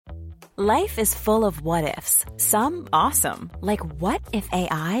Life is full of what-ifs. Some awesome, like what if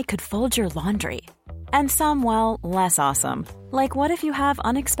AI could fold your laundry? And some, well, less awesome, like what if you have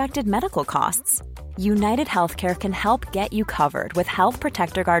unexpected medical costs? United Healthcare can help get you covered with Health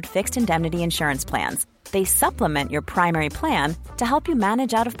Protector Guard fixed indemnity insurance plans. They supplement your primary plan to help you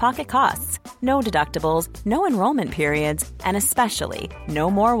manage out-of-pocket costs. No deductibles, no enrollment periods, and especially no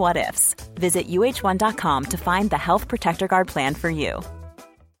more what-ifs. Visit uh1.com to find the Health Protector Guard plan for you.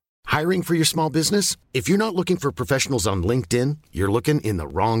 Hiring for your small business? If you're not looking for professionals on LinkedIn, you're looking in the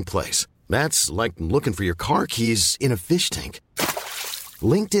wrong place. That's like looking for your car keys in a fish tank.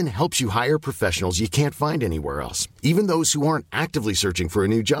 LinkedIn helps you hire professionals you can't find anywhere else, even those who aren't actively searching for a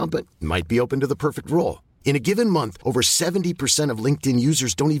new job but might be open to the perfect role. In a given month, over 70% of LinkedIn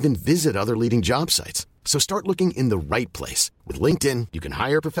users don't even visit other leading job sites. So start looking in the right place. With LinkedIn, you can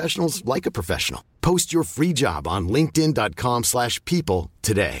hire professionals like a professional. Post your free job on linkedin.com/people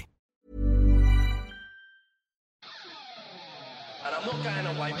today. And I'm not going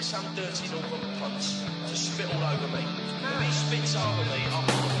away with some dirty northern punts to spit all over me. If he spits over me, I'm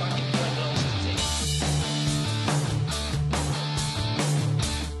not fucking playing last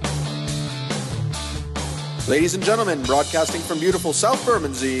team. Ladies and gentlemen, broadcasting from beautiful South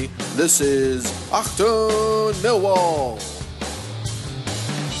Bermondsey, this is Achtung Millwall.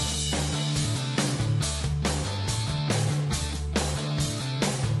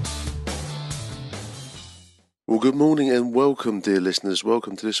 Well, good morning and welcome, dear listeners.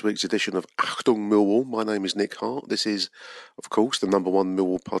 Welcome to this week's edition of Achtung Millwall. My name is Nick Hart. This is, of course, the number one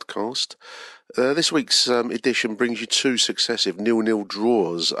Millwall podcast. This week's edition brings you two successive 0-0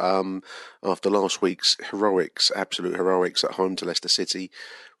 draws after last week's heroics, absolute heroics at home to Leicester City.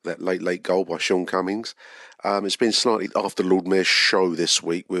 That late goal by Sean Cummings. It's been slightly after Lord Mayor's show this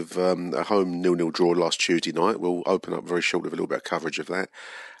week with a home 0-0 draw last Tuesday night. We'll open up very shortly with a little bit of coverage of that.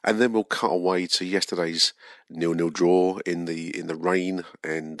 And then we'll cut away to yesterday's 0-0 draw in the rain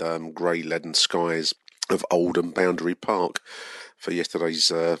and grey leaden skies of Oldham Boundary Park for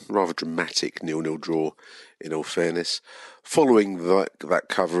yesterday's rather dramatic 0-0 draw, in all fairness. Following that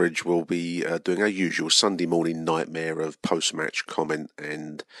coverage, we'll be doing our usual Sunday morning nightmare of post-match comment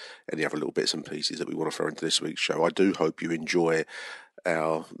and any other little bits and pieces that we want to throw into this week's show. I do hope you enjoy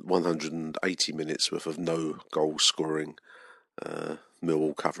our 180 minutes worth of no goal scoring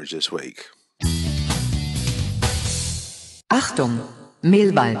Millwall coverage this week. Achtung,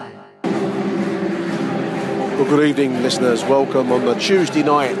 Millwall. Well, good evening, listeners. Welcome on the Tuesday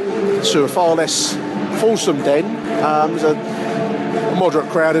night to a far less fulsome den. There's a moderate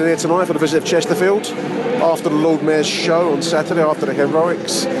crowd in here tonight for the visit of Chesterfield after the Lord Mayor's show on Saturday, after the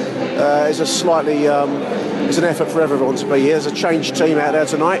heroics. It's an effort for everyone to be here. There's a changed team out there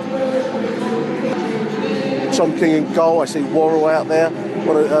tonight. Tom King in goal. I see Worrell out there.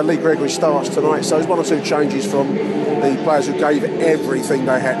 Lee Gregory starts tonight. So there's one or two changes from the players who gave everything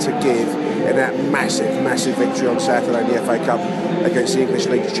they had to give in that massive victory on Saturday in the FA Cup against the English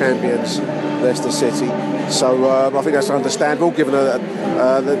League champions, Leicester City. So I think that's understandable given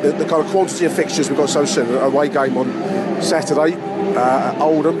the kind of quantity of fixtures we've got so soon. An away game on Saturday at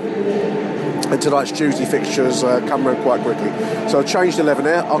Oldham, and tonight's Tuesday fixtures come around quite quickly. So I've changed 11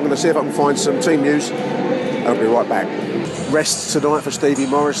 there. I'm going to see if I can find some team news and I'll be right back. Rests tonight for Stevie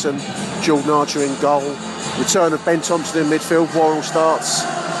Morrison, Jordan Archer in goal, return of Ben Thompson in midfield, Worrell starts,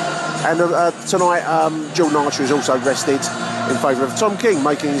 and tonight Jordan Archer is also rested in favour of Tom King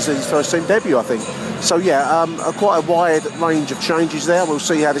making his first team debut, I think. So yeah, quite a wide range of changes there. We'll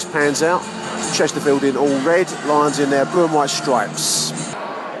see how this pans out. Chesterfield in all red, Lions in their blue and white stripes.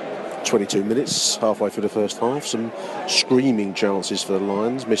 22 minutes, halfway through the first half. Some screaming chances for the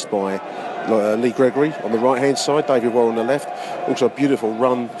Lions, missed by Lee Gregory on the right-hand side, David Worrell on the left. Also a beautiful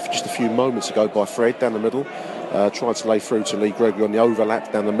run just a few moments ago by Fred down the middle. Tried to lay through to Lee Gregory on the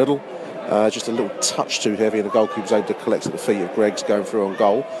overlap down the middle. Just a little touch too heavy, and the goalkeeper was able to collect at the feet of Greggs going through on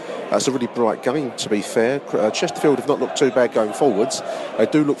goal. It's a really bright game, to be fair. Chesterfield have not looked too bad going forwards. They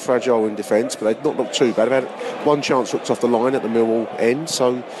do look fragile in defence, but they've not looked too bad. They've had one chance hooked off the line at the Millwall end,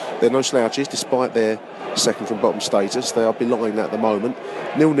 so they're no slouches despite their second from bottom status. They are belying that at the moment.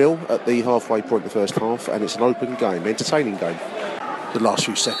 0-0 at the halfway point of the first half, and it's an open game, entertaining game. The last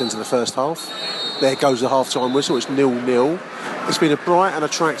few seconds of the first half. There goes the half-time whistle. It's 0-0. It's been a bright and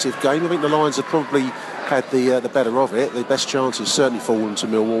attractive game. I think the Lions have probably had the better of it. The best chances certainly fallen to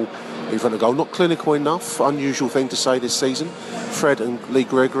Millwall in front of goal. Not clinical enough, unusual thing to say this season. Fred and Lee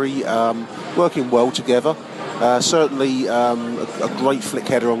Gregory working well together. Certainly a great flick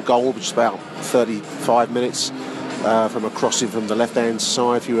header on goal, which is about 35 minutes. from a crossing from the left-hand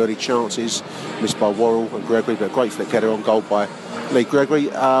side. A few early chances missed by Worrell and Gregory, but a great flick header on goal by Lee Gregory.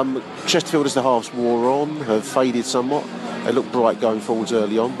 Chesterfield, as the halves wore on, have faded somewhat. They look bright going forwards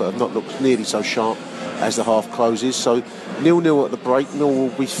early on, but have not looked nearly so sharp as the half closes. So 0-0 at the break. Mill will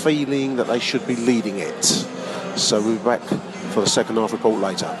be feeling that they should be leading it. So we'll be back for the second half report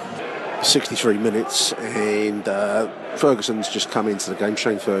later. 63 minutes, and Ferguson's just come into the game.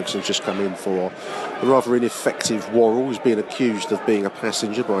 Shane Ferguson's just come in for a rather ineffective Worrell, who's being accused of being a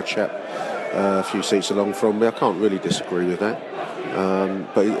passenger by a chap a few seats along from me. I can't really disagree with that.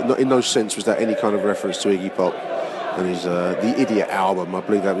 But in no sense was that any kind of reference to Iggy Pop and his The Idiot album. I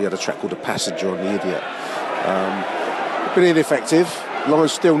believe that we had a track called The Passenger on The Idiot. Been ineffective.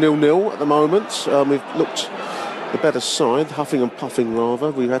 Lions still 0-0 at the moment. We've looked the better side, huffing and puffing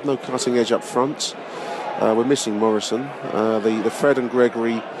rather. We've had no cutting edge up front. We're missing Morrison. The Fred and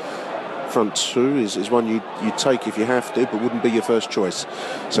Gregory front two is one you take if you have to, but wouldn't be your first choice.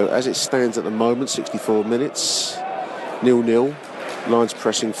 So as it stands at the moment, 64 minutes, 0-0. Lions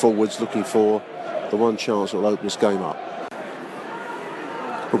pressing forwards, looking for the one chance that will open this game up.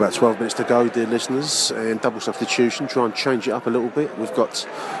 About 12 minutes to go, dear listeners, and double substitution. Try and change it up a little bit. We've got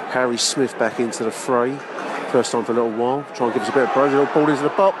Harry Smith back into the fray. First time for a little while. Try and give us a bit of break. A little ball into the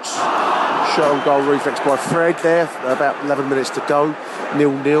box. Shot on goal reflex by Fred there. About 11 minutes to go.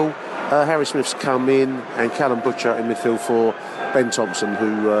 0-0. Harry Smith's come in, and Callum Butcher in midfield for Ben Thompson,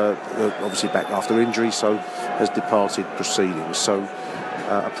 who obviously back after injury, so has departed proceedings. So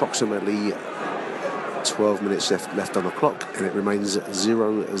approximately 12 minutes left on the clock, and it remains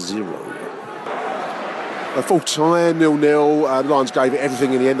 0-0. A full time, 0-0. Lions gave it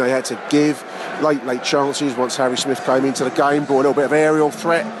everything in the end they had to give. Late chances once Harry Smith came into the game, brought a little bit of aerial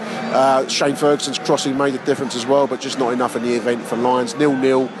threat. Shane Ferguson's crossing made a difference as well, but just not enough in the event for Lions.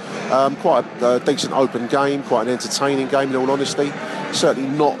 0-0. Quite a decent open game, quite an entertaining game in all honesty. Certainly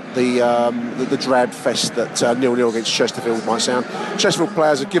not the drab fest that 0-0 against Chesterfield might sound. Chesterfield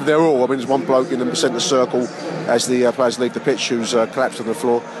players have given their all. I mean, there's one bloke in the centre circle as the players leave the pitch who's collapsed on the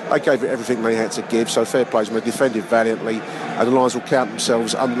floor. They gave it everything they had to give, so fair play. They defended valiantly, and the Lions will count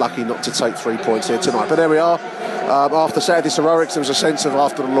themselves unlucky not to take 3 points here tonight. But there we are. After Saturday's heroics, there was a sense of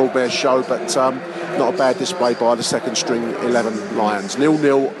after the Lord Bear show, but not a bad display by the second string 11 Lions.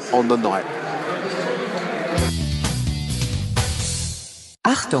 0-0 on the night.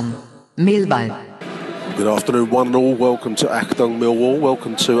 Achtung, Millwall. Good afternoon, one and all. Welcome to Achtung Millwall.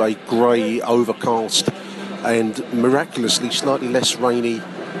 Welcome to a grey, overcast and miraculously slightly less rainy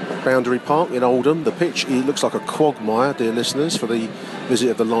Boundary Park in Oldham. The pitch, it looks like a quagmire, dear listeners, for the visit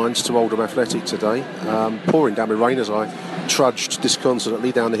of the Lions to Oldham Athletic today. Pouring down with rain as I trudged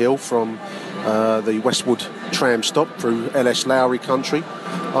disconsolately down the hill from the Westwood tram stop through LS Lowry country.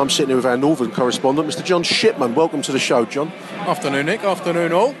 I'm sitting here with our northern correspondent, Mr. John Shipman. Welcome to the show, John. Afternoon, Nick.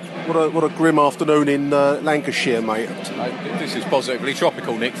 Afternoon, all. What a grim afternoon in Lancashire, mate. This is positively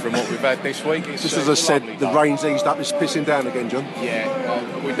tropical, Nick, from what we've had this week. It's just as I said, the rain's eased up. It's pissing down again, John.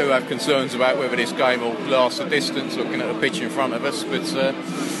 Yeah, we do have concerns about whether this game will last a distance, looking at the pitch in front of us, but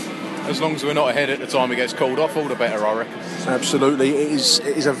as long as we're not ahead at the time it gets called off, all the better, I reckon. Absolutely. It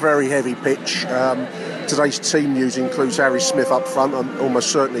is a very heavy pitch. Today's team news includes Harry Smith up front,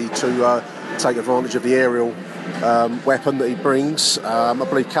 almost certainly to take advantage of the aerial weapon that he brings. I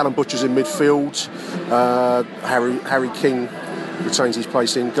believe Callum Butcher's in midfield. Harry King retains his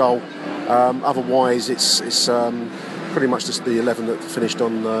place in goal. Otherwise, it's pretty much just the 11 that finished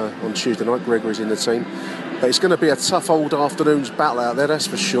on Tuesday night. Gregory's in the team. But it's going to be a tough old afternoon's battle out there, that's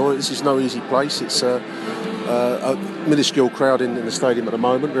for sure. This is no easy place. It's a minuscule crowd in the stadium at the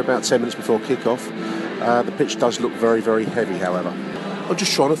moment. We're about 10 minutes before kick-off. The pitch does look very, very heavy, however. I'm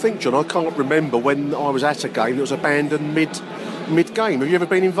just trying to think, John. I can't remember when I was at a game that was abandoned mid-game. Have you ever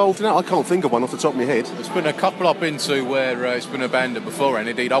been involved in that? I can't think of one off the top of my head. There's been a couple I've been to where it's been abandoned before, and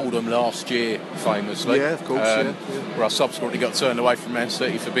indeed Oldham last year, famously. Yeah, of course, where I subsequently got turned away from Man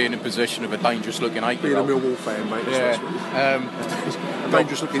City for being in possession of a dangerous-looking 8-year-old. Being a Millwall fan, mate. Yeah. A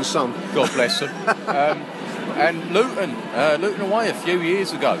dangerous-looking son. God bless them. And Luton away a few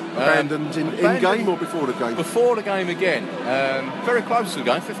years ago. Abandoned in game or before the game? Before the game again. Very close to the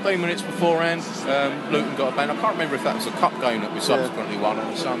game, 15 minutes beforehand. Luton got abandoned. I can't remember if that was a cup game that we subsequently won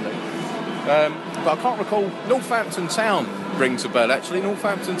on a Sunday. But I can't recall. Northampton Town rings a bell, actually.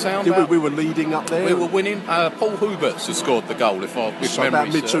 Northampton Town. We were leading up there. We were winning. Paul Huberts has scored the goal, if so about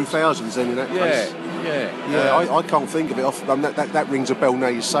mid-2000s then in that case. Yeah. I can't think of it off. That rings a bell now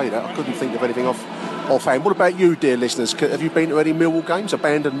you say that. I couldn't think of anything offhand. What about you, dear listeners? Have you been to any Millwall games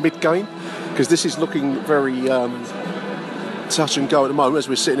abandoned mid-game? Because this is looking very touch and go at the moment as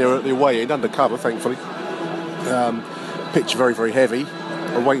we're sitting here at the away end, undercover, thankfully. Pitch very, very heavy,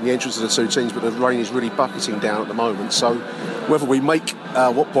 awaiting the entrance of the two teams, but the rain is really bucketing down at the moment. So whether we make,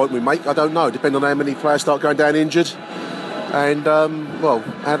 what point we make, I don't know, depending on how many players start going down injured and,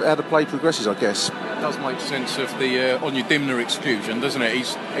 how the play progresses, I guess. It does make sense of the Onyedinma exclusion, doesn't it?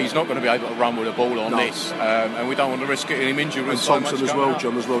 He's not going to be able to run with the ball on this, and we don't want to risk getting him injured. And Thompson as well,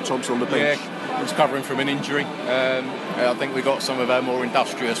 John, Thompson on the bench. Yeah, he's covering from an injury. I think we've got some of our more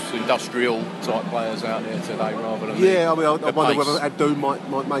industrial type players out there today rather than I wonder whether Abdou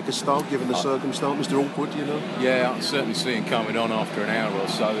might make a start given the circumstance, Mr. Awkward, you know. Yeah, I can certainly see him coming on after an hour or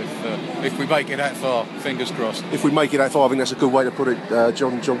so. If we make it that far, fingers crossed. If we make it that far, I think that's a good way to put it.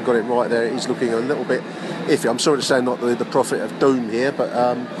 John got it right there. He's looking a little bit iffy. I'm sorry to say, not the prophet of doom here, but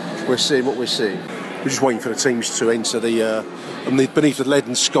we're seeing what we're seeing. We're just waiting for the teams to enter beneath the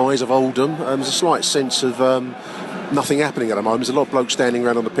leaden skies of Oldham. There's a slight sense of nothing happening at the moment. There's a lot of blokes standing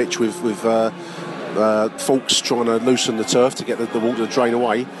around on the pitch with forks trying to loosen the turf to get the water to drain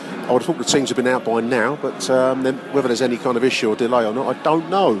away. I would have thought the teams have been out by now, but whether there's any kind of issue or delay or not, I don't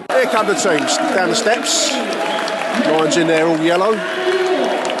know. Here come the teams down the steps. Lions in there all yellow.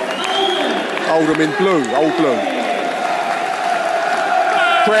 Oldham in blue, old blue.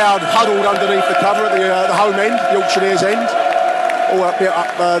 Crowd huddled underneath the cover at the home end, the auctioneer's end. All up here,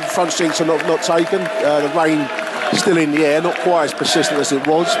 the front seats are not taken. The rain still in the air, not quite as persistent as it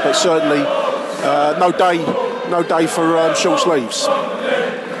was, but certainly no day for short sleeves.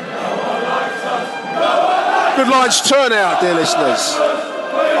 Good Lions turnout, dear listeners.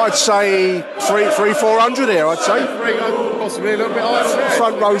 I'd say 400 here, I'd say. Possibly a little bit higher.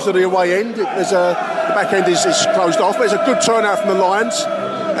 Front rows to the away end. The back end is closed off, but there's a good turnout from the Lions,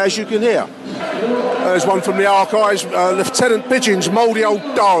 as you can hear. There's one from the archives. Lieutenant Pigeon's Mouldy Old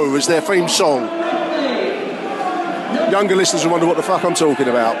Dough is their theme song. Younger listeners will wonder what the fuck I'm talking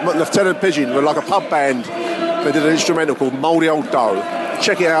about. Lieutenant Pigeon were like a pub band. They did an instrumental called Mouldy Old Dough.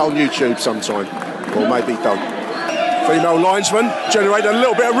 Check it out on YouTube sometime, or maybe don't. Female linesman generating a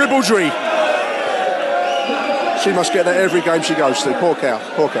little bit of ribaldry. She must get that every game she goes to. Poor cow.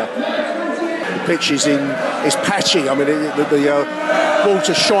 The pitch is patchy. I mean, the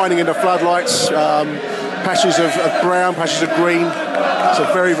water shining in the floodlights. Patches of brown, patches of green. It's a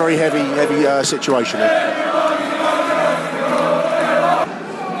very, very heavy situation there.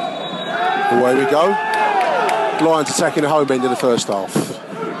 Away we go. Lions attacking the home end in the first half.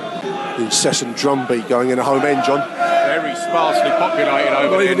 The incessant drumbeat going in the home end, John. Very sparsely populated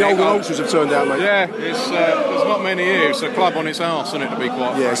over there. Even the older ultras have turned out, mate. Yeah, there's not many here. It's a club on its arse, isn't it, to be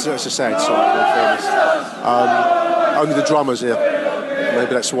quite frank? It's a sad sight, in all fairness. Only the drummers here.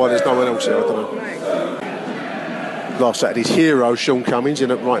 Maybe that's why there's no one else here, I don't know. Last Saturday's hero, Sean Cummings,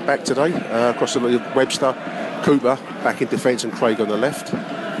 in at right back today. Across the Webster, Cooper back in defence, and Craig on the left.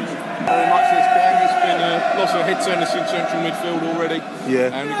 Very much this game. There's been lots of head turners in central midfield already.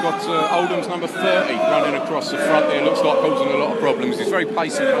 Yeah. And we've got Oldham's number 30 running across the front there. Looks like causing a lot of problems. He's a very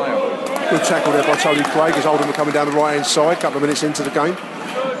pacey player. Good tackle there by Tony Craig as Oldham are coming down the right hand side. A couple of minutes into the game.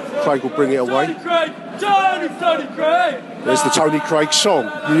 Craig will bring it away. Tony Craig! There's the Tony Craig song.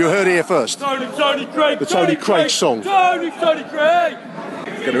 You heard it here first. Tony Craig! The Tony Craig song. Tony Craig!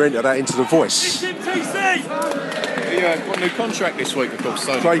 Going to enter that into the voice. He got a new contract this week, of course.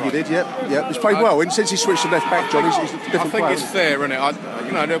 Craig did, yeah. He's played well, and since he switched to left back, John, he's a different player. I think it's fair, isn't it?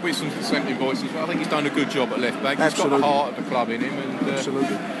 There'll be some dissenting voices, but I think he's done a good job at left back. He's got the heart of the club in him, and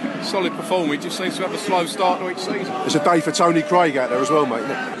absolutely solid performer. He just seems to have a slow start to each season. It's a day for Tony Craig out there as well, mate.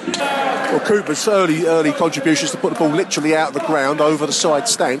 Well, Cooper's early contributions to put the ball literally out of the ground over the side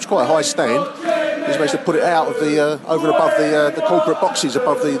stand. It's quite a high stand. He's managed to put it out of the over and above the corporate boxes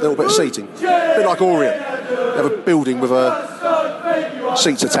above the little bit of seating. A bit like Orient. They have a building with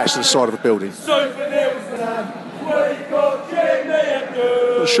seats attached to the side of a building.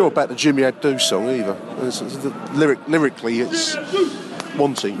 Not sure about the Jimmy Abdou song either. Lyrically, it's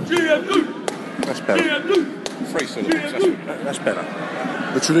wanting. That's better. 3 syllables. That's better.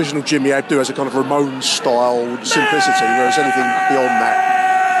 The traditional Jimmy Abdou has a kind of Ramones-style simplicity, whereas anything beyond that,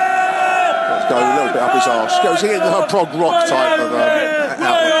 let's go a little bit up his arse. Goes into a prog rock type of outlet.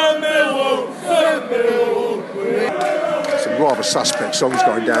 Some rather suspect songs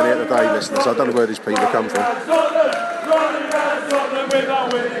going down here today, listeners. I don't know where these people come from.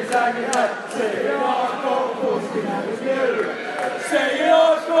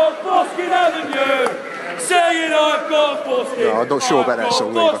 No, I'm not sure about that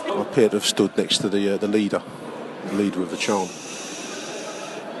song either. I appear to have stood next to the leader of the chant.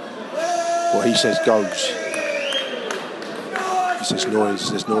 What he says goes. If he says noise,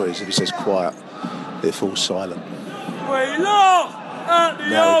 there's noise. If he says quiet, it falls silent. We laugh at the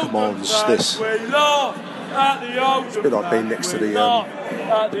now he commands this. We laugh It's a bit like being next to the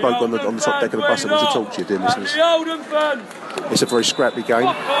bloke on the top deck of the bus that wants to talk to you, dear listeners. It's a very scrappy game.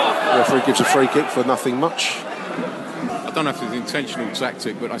 The referee gives a free kick for nothing much. I don't know if it's an intentional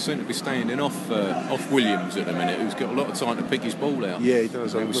tactic, but I seem to be standing off Williams at the minute, who's got a lot of time to pick his ball out. Yeah, he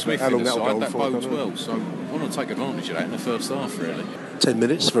does. And with Smith in the side, that bodes well. So I want to take advantage of that in the first half, really. 10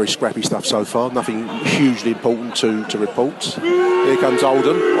 minutes, very scrappy stuff so far. Nothing hugely important to report. Here comes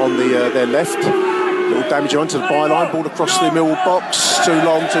Oldham on their left. Little damage onto the byline, ball across the Millwall box. Too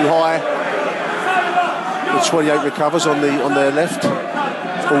long, too high. The 28 recovers on their left.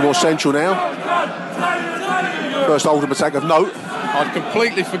 All more central now. First Oldham attack of note. I'd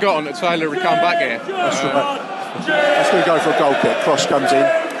completely forgotten that Taylor would come back here. That's right. That's going to go for a goal kick. Cross comes in,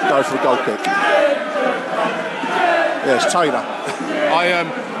 go for a goal kick. Yes, Taylor.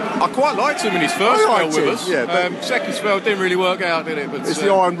 I quite liked him in his first spell with us. Yeah, second spell didn't really work out, did it? But it's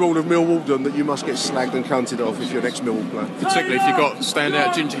the iron rule of Millwalldon that you must get slagged and cunted off if you're an ex-Millwall player. Particularly if you've got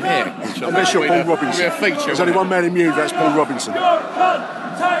standout ginger hair. Unless you're Paul Robinson. A feature, there's only one man in Mew, that's Paul Robinson.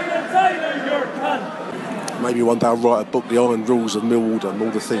 Maybe one day I'll write a book, The Iron Rules of Millwalldon, all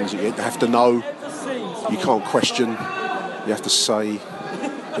the things that you have to know, you can't question, you have to say.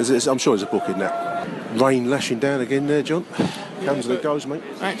 I'm sure there's a book in that. Rain lashing down again there, John. Comes and it goes, mate.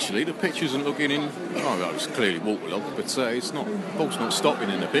 Actually, the pitch isn't looking in. Oh, well, it's clearly waterlogged, but it's not. Ball's not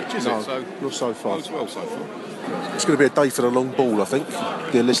stopping in the pitch, is it? So not so far. Goes well so far. It's going to be a day for the long ball, I think,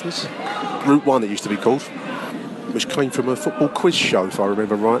 dear listeners. Route 1, it used to be called, which came from a football quiz show, if I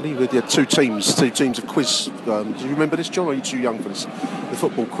remember rightly. We had two teams of quiz. Do you remember this, John? Or are you too young for this? The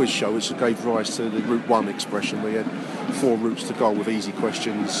football quiz show, which gave rise to the Route 1 expression. We had 4 routes to goal with easy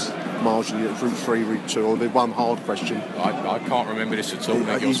questions, marginally at Route 3, Route 2, or the one hard question. I can't remember this at all.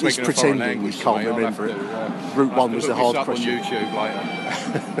 He's pretending he can't remember it. Route 1 was the hard question. On YouTube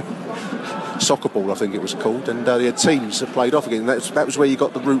later. Soccer ball, I think it was called, and the teams that played off again. That was where you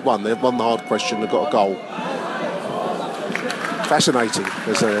got the Route 1. They won the hard question, they got a goal. Fascinating,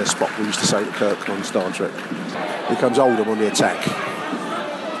 as a spot we used to say to Kirk on Star Trek. Here comes Oldham on the attack.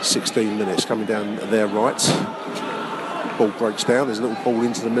 16 minutes coming down their right. Ball breaks down, there's a little ball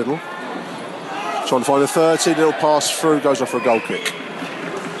into the middle. Trying to find a 30, little pass through, goes off for a goal kick.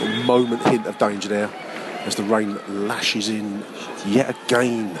 A moment hint of danger there as the rain lashes in yet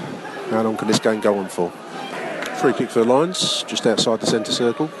again. How long can this game go on for? Free kick for the Lions, just outside the centre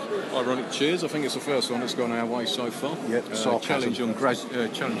circle. Ironic cheers. I think it's the first one that's gone our way so far. Yep, challenge on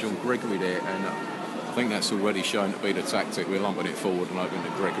Gregory there, and I think that's already shown to be the tactic. We're lumping it forward and hoping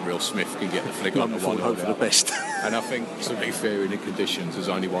that Gregory or Smith can get the flick on the one. Hope for the best. And I think, to be fair, in the conditions, there's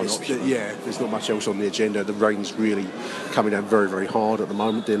only one option. There's not much else on the agenda. The rain's really coming down very, very hard at the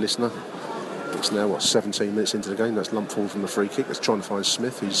moment, dear listener. It's now, 17 minutes into the game. That's lumped forward from the free kick. That's trying to find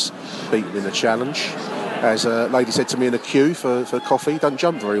Smith, who's beaten in a challenge. As a lady said to me in a queue for coffee, don't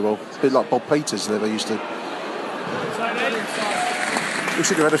jump very well. A bit like Bob Peters never used to. We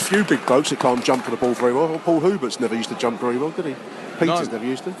should have had a few big blokes that can't jump for the ball very well. Well, Paul Hubert's never used to jump very well, did he? Peters never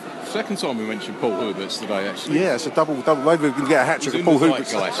used to. Second time we mentioned Paul Huberts today, actually. Yeah, it's a double. Maybe we can get a hat-trick of Paul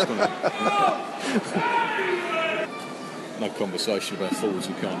Huberts. No conversation about forwards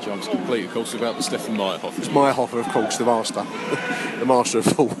who can't jump. It's complete, of course, about the Stefan Meyerhofer. It's Meyerhofer, of course, the master. The master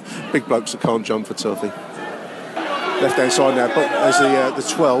of all big blokes that can't jump for Turfy. Left-hand side now, but there's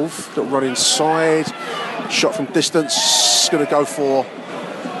the 12 that'll run inside. Shot from distance. Going to go for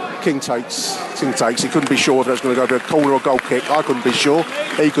King takes. He couldn't be sure if it was going to go for a corner or goal kick. I couldn't be sure.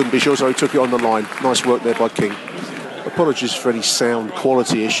 He couldn't be sure, so he took it on the line. Nice work there by King. Apologies for any sound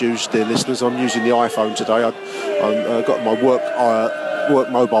quality issues, dear listeners. I'm using the iPhone today. I've got my work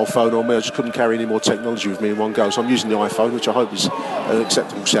mobile phone on me. I just couldn't carry any more technology with me in one go, so I'm using the iPhone, which I hope is an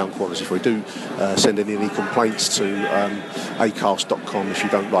acceptable sound quality. If we do send in any complaints to acast.com if you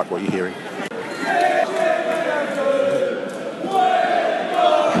don't like what you're hearing.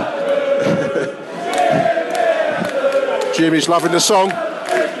 Jimmy's loving the song.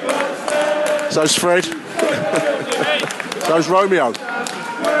 So's Fred. So's Romeo.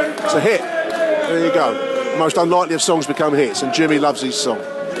 It's a hit. There you go. The most unlikely of songs become hits, and Jimmy loves his song.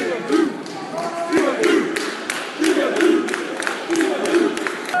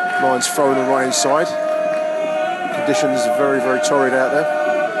 Lions throwing the right inside. Conditions are very, very torrid out there.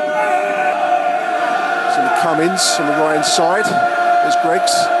 So the Cummins on the right hand side. There's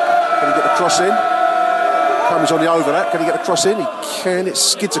Greggs. Can he get the cross in? Cummins on the overlap. Can he get the cross in? He can. It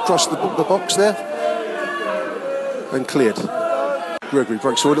skids across the box there. And cleared. Gregory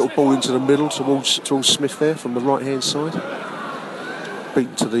breaks through a little ball into the middle towards Smith there from the right hand side.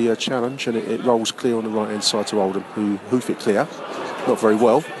 Beaten to the challenge, and it rolls clear on the right hand side to Oldham, who hoof it clear. Not very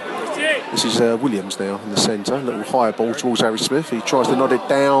well. This is Williams now in the centre. A little higher ball towards Harry Smith. He tries to nod it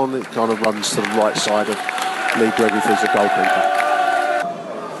down. It kind of runs to the right side of Lee Gregory as the goalkeeper.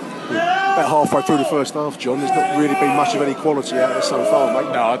 About halfway through the first half, John, there's not really been much of any quality out there so far,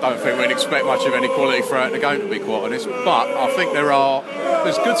 mate. No, I don't think we'd expect much of any quality throughout the game, to be quite honest. But I think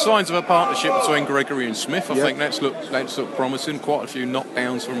there's good signs of a partnership between Gregory and Smith. I think that's looked promising. Quite a few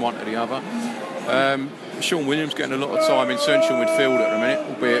knockdowns from one to the other. Sean Williams getting a lot of time in central midfield at the minute,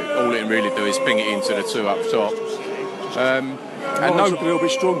 albeit all it can really do is ping it into the two up top. And looking a little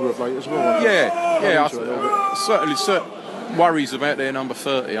bit stronger of late as well. Certainly worries about their number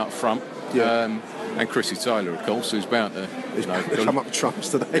 30 up front. And Chrissy Taylor, of course, who's bound to come up with trumps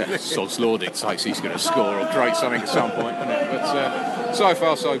today. Yeah, sod's law dictates he's going to score or create something at some point, isn't it? But so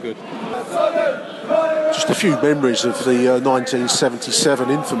far, so good. Just a few memories of the 1977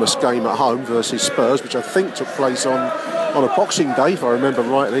 infamous game at home versus Spurs, which I think took place on a Boxing Day, if I remember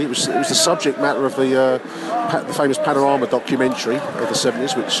rightly. It was the subject matter of the famous Panorama documentary of the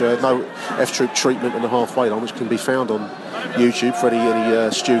 70s, which no F-Troop treatment on the halfway line, which can be found on YouTube for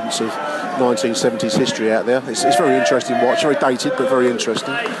any students of 1970s history out there. It's very interesting watch, very dated but very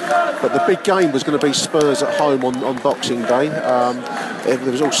interesting. But the big game was going to be Spurs at home on Boxing Day.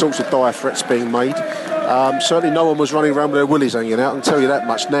 There was all sorts of dire threats being made. Certainly no one was running around with their willies hanging out. I can tell you that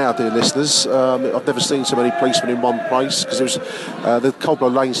much now, dear listeners. I've never seen so many policemen in one place, because it was the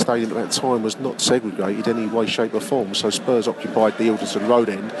Coldblow Lane Stadium at that time was not segregated in any way, shape or form. So Spurs occupied the Alderton Road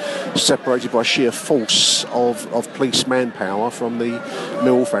end, separated by sheer force of police manpower from the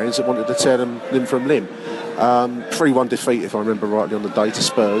Mill fans that wanted to tear them limb from limb. 3-1 defeat, if I remember rightly, on the day to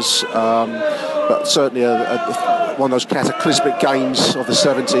Spurs. But certainly one of those cataclysmic games of the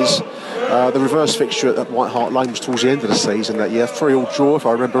 70s. The reverse fixture at White Hart Lane was towards the end of the season that year. 3-3 draw, if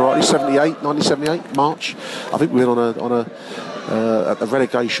I remember rightly. 1978, March. I think we went on a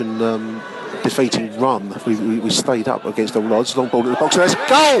relegation defeating run. We stayed up against all odds. Long ball in the box. There's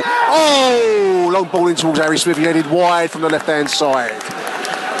goal! Oh! Long ball in towards Harry Smith. He headed wide from the left-hand side.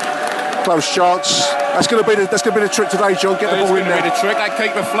 Close chance. That's going to be the trick today, John. Get the ball in there. It's going to be the trick. That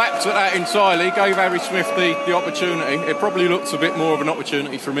keeper flapped at that entirely. Gave Harry Smith the opportunity. It probably looks a bit more of an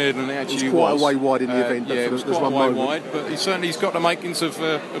opportunity from here than it actually was. It was quite a way wide in the event. Yeah, it was quite a way wide. But he's got the makings of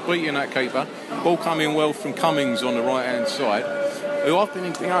beating that keeper. Ball coming well from Cummings on the right-hand side. Who I've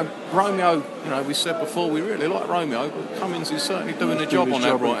been, Romeo. We said before we really like Romeo, but Cummings is certainly doing the job on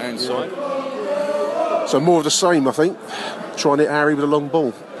that right-hand side. So more of the same, I think. Trying to hit Harry with a long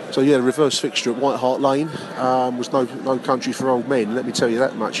ball. So yeah, the reverse fixture at White Hart Lane was no country for old men. Let me tell you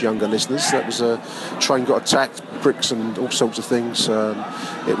that much, younger listeners. That was a train got attacked, bricks and all sorts of things.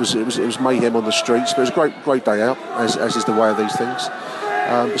 It was mayhem on the streets, but it was a great day out, as is the way of these things.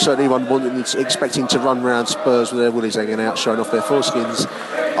 But certainly anyone expecting to run round Spurs with their willies hanging out, showing off their foreskins,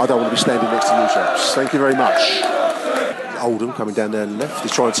 I don't want to be standing next to you, chaps. Thank you very much. Oldham coming down there left.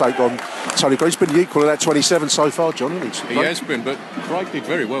 He's trying to take on Tony Gray. He's been the equal of that 27 so far, John, hasn't he? He has been, but Craig did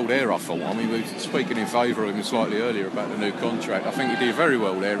very well there, I thought. I mean, we were speaking in favour of him slightly earlier about the new contract. I think he did very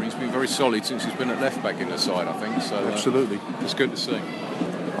well there. He's been very solid since he's been at left back in the side, I think. So absolutely. It's good to see.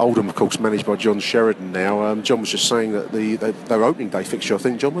 Oldham, of course, managed by John Sheridan now. John was just saying that their opening day fixture, I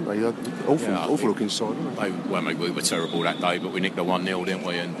think, John, weren't they? Awful looking side, weren't they? We were terrible that day, but we nicked a 1-0, didn't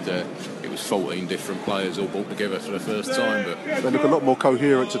we? And it was 14 different players all brought together for the first time. But they look a lot more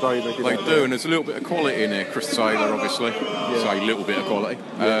coherent today than they did. They do, and there's a little bit of quality in there. Chris Taylor, obviously. Yeah. Say a little bit of quality.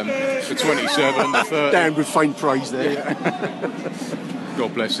 For 27 and the 30. Damn good faint praise there. Yeah.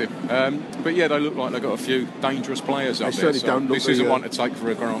 God bless him. But yeah, they look like they've got a few dangerous players up there. So this isn't one to take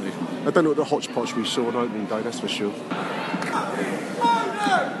for granted. I don't know what the hodgepodge we saw on opening day, that's for sure.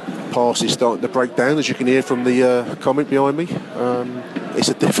 Pass is starting to break down, as you can hear from the comment behind me. It's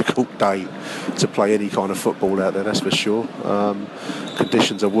a difficult day to play any kind of football out there, that's for sure.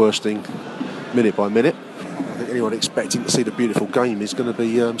 Conditions are worsening minute by minute. I think anyone expecting to see the beautiful game is going to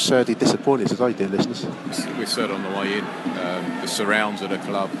be sadly disappointed today, dear listeners. We said on the way in, the surrounds of the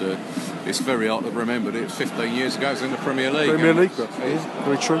club, it's very hard to remember that it was 15 years ago. It was in the Premier League.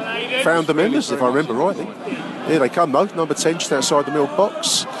 Very true. Found the members, if I remember rightly. Here they come, though. Number 10 just outside the Mill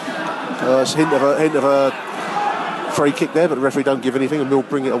box. It's a hint of a free kick there, but the referee don't give anything, and Mill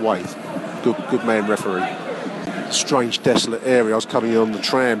bring it away. Good man, referee. Strange, desolate area. I was coming in on the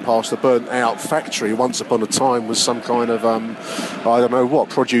tram past the burnt-out factory. Once upon a time was some kind of, I don't know what,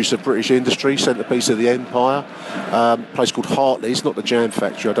 produce of British industry, centrepiece of the empire. Place called Hartley's, not the jam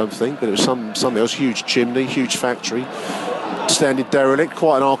factory, I don't think, but it was something else. Huge chimney, huge factory, standing derelict.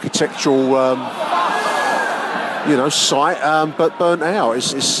 Quite an architectural sight, but burnt out.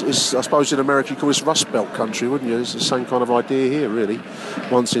 It's, I suppose in America you call this Rust Belt country, wouldn't you? It's the same kind of idea here, really.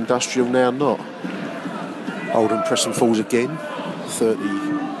 Once industrial, now not. Oldham press and falls again.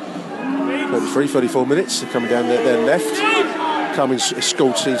 34 minutes. They're coming down their left. Cummings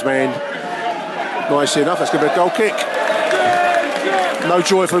escorts his man nicely enough. That's going to be a goal kick. No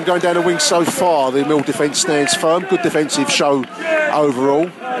joy for him going down the wing so far. The Mill defence stands firm. Good defensive show overall.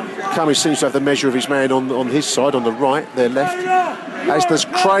 Cummings seems to have the measure of his man on his side, on the right, their left, as does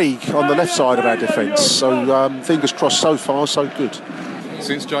Craig on the left side of our defence. So fingers crossed, so far so good.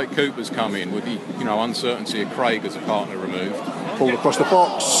 Since Jake Cooper's come in, with the uncertainty of Craig as a partner removed, ball across the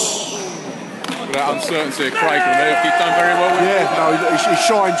box. With that uncertainty of Craig removed, he's done very well. He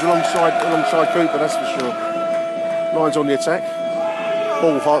shines alongside Cooper, that's for sure. Lions on the attack.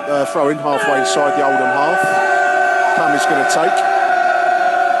 Ball throw in halfway inside the Oldham half. Cummings going to take.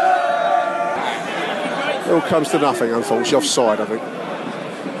 It all comes to nothing, unfortunately. Offside, I think,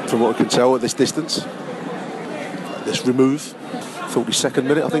 from what I can tell at this distance. This remove. 42nd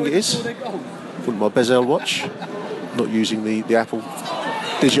minute, I think it is. From my Bezel watch. Not using the Apple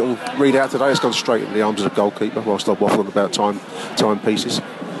digital readout today. It's gone straight into the arms of the goalkeeper whilst I'm waffling about timepieces.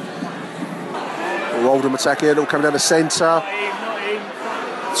 Oldham attack here, all coming down the centre.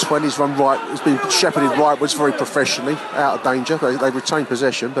 20's run right. It's been shepherded rightwards very professionally, out of danger. They retained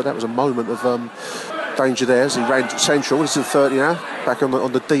possession, but that was a moment of danger there as he ran central. This is the 30 now, back on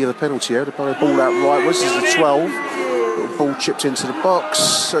the D of the penalty area. The ball out rightwards. This is the 12. Little ball chipped into the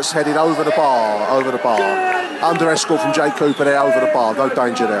box. It's headed over the bar. Under escort from Jake Cooper there, over the bar. No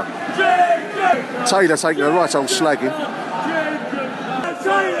danger there. Taylor taking a right old slagging.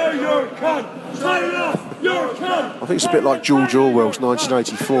 I think it's a bit like George Orwell's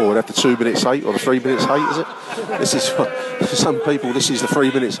 1984, after 2 minutes 8 or the 3 minutes 8, is it? This is, for some people, this is the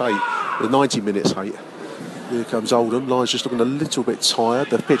 3 minutes 8, the 90 minutes 8. Here comes Oldham. Lions just looking a little bit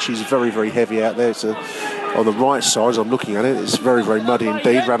tired. The pitch is very, very heavy out there. It's on the right side, as I'm looking at it, it's very, very muddy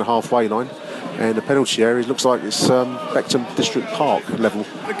indeed, around the halfway line. And the penalty area looks like it's Beckton District Park level.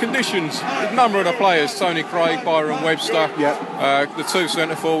 The conditions, a number of the players, Tony Craig, Byron Webster, the two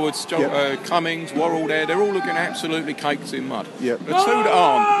centre forwards, Cummings, Worrell there, they're all looking absolutely caked in mud. The two that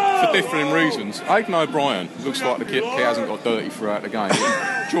aren't, for differing reasons, Aidan O'Brien looks like the kid hasn't got dirty throughout the game.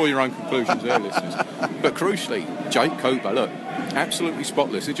 Draw your own conclusions there, listeners. But crucially, Jake Cooper, look, absolutely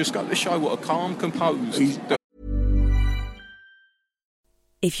spotless. It just got to show what a calm, composed...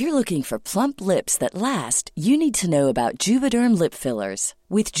 If you're looking for plump lips that last, you need to know about Juvederm lip fillers.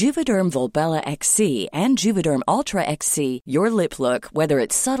 With Juvederm Volbella XC and Juvederm Ultra XC, your lip look, whether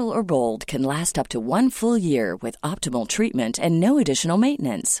it's subtle or bold, can last up to 1 full year with optimal treatment and no additional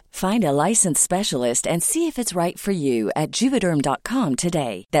maintenance. Find a licensed specialist and see if it's right for you at Juvederm.com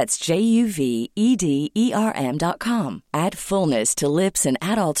today. That's JUVEDERM.com. Add fullness to lips in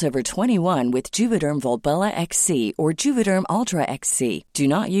adults over 21 with Juvederm Volbella XC or Juvederm Ultra XC. Do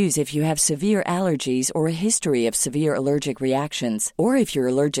not use if you have severe allergies or a history of severe allergic reactions, or if you're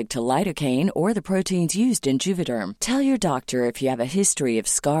allergic to lidocaine or the proteins used in Juvederm. Tell your doctor if you have a history of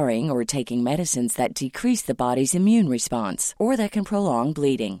scarring or taking medicines that decrease the body's immune response or that can prolong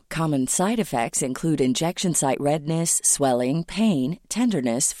bleeding. Common side effects include injection site redness, swelling, pain,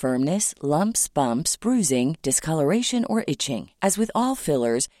 tenderness, firmness, lumps, bumps, bruising, discoloration, or itching. As with all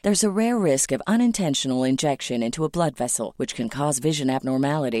fillers, there's a rare risk of unintentional injection into a blood vessel, which can cause vision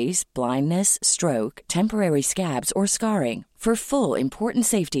abnormalities, blindness, stroke, temporary scabs, or scarring. For full, important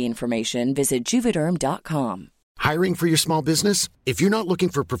safety information, visit Juvederm.com. Hiring for your small business? If you're not looking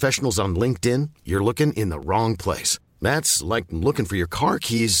for professionals on LinkedIn, you're looking in the wrong place. That's like looking for your car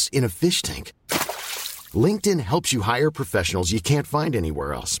keys in a fish tank. LinkedIn helps you hire professionals you can't find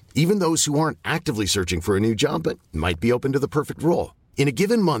anywhere else, even those who aren't actively searching for a new job but might be open to the perfect role. In a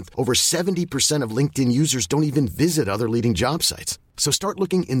given month, over 70% of LinkedIn users don't even visit other leading job sites. So start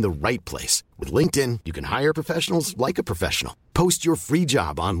looking in the right place. With LinkedIn, you can hire professionals like a professional. Post your free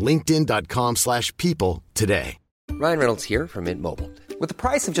job on linkedin.com/people today. Ryan Reynolds here from Mint Mobile. With the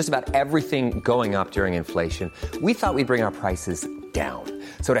price of just about everything going up during inflation, we thought we'd bring our prices down.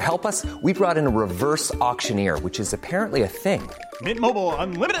 So to help us, we brought in a reverse auctioneer, which is apparently a thing. Mint Mobile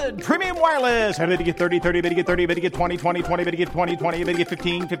Unlimited Premium Wireless. How to get 30, 30, bit to get 30, bit to get 20, 20, 20, bit to get 20, 20, bit to get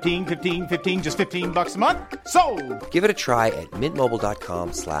 15, 15, 15, 15, just $15 a month? Sold! Give it a try at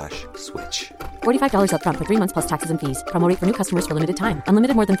mintmobile.com/switch. $45 up front for 3 months plus taxes and fees. Promo rate for new customers for limited time.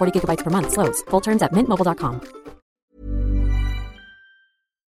 Unlimited more than 40 gigabytes per month. Slows full terms at mintmobile.com.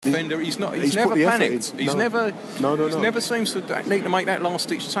 He's never panicked. He's never seems to need to make that last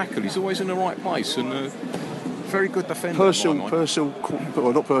ditch tackle. He's always in the right place. And very good defender. Well,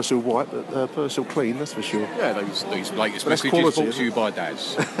 not Persil White, but Persil Clean, that's for sure. Yeah, these latest messages quality, brought to you by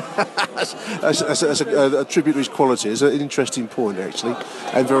Daz. That's a tribute to his quality. It's an interesting point, actually,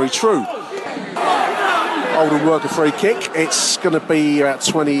 and very true. Oldham work a free kick. It's going to be about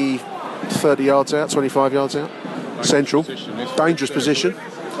 30 yards out, 25 yards out. Central. Dangerous position.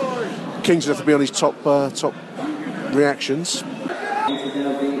 Kings have to be on his top reactions.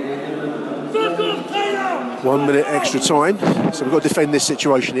 1 minute extra time, so we've got to defend this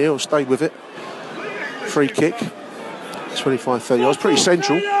situation here, or stay with it. Free kick, 25-30 yards, pretty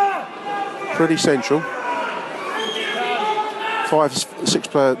central. 5,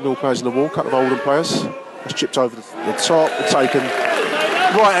 6 Mill players in the wall, couple of Oldham players. That's chipped over the top and taken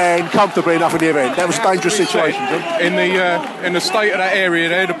right hand comfortably enough in the event. That was a dangerous situation, John. In the state of that area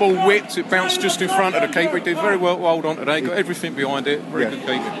there, the ball whipped, it bounced just in front of the keeper. He did very well to hold on today, got everything behind it, very good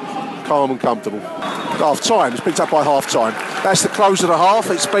keeping. Calm and comfortable. Half time, it's picked up by half time. That's the close of the half.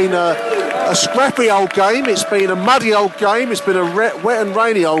 It's been a scrappy old game, it's been a muddy old game, it's been a wet and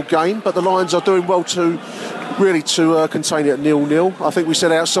rainy old game, but the Lions are doing well to contain it at 0-0. I think we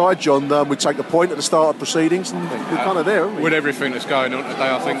said outside, John, we'd take a point at the start of proceedings, and we're kind of there, aren't we? With everything that's going on today,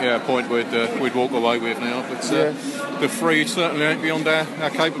 I think a point we'd walk away with now, but the three certainly ain't beyond our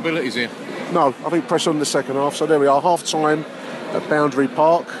capabilities here. No, I think press on in the second half, so there we are, half time at Boundary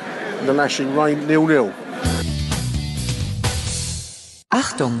Park. In the lashing rain, 0-0.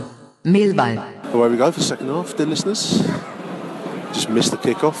 Achtung, Millwall. Away we go for the second half, dear listeners. Just missed the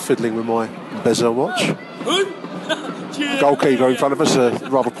kick-off, fiddling with my Bezo watch. Goalkeeper in front of us, a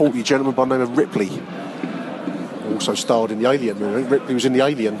rather portly gentleman by the name of Ripley. Also starred in the Alien movie. Ripley was in the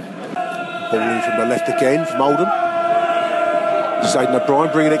Alien. Ball in from the left again, from Oldham. Aidan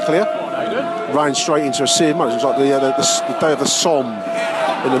O'Brien bringing it clear. Ran straight into a sea of mud. It was like the day of the Somme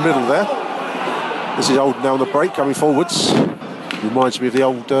in the middle there. This is Oldham now on the break, coming forwards. Reminds me of the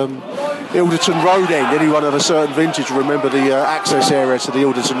old Ilderton Road end. Anyone of a certain vintage will remember the access area to the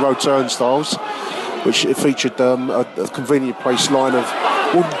Ilderton Road turnstiles, which featured a convenient placed line of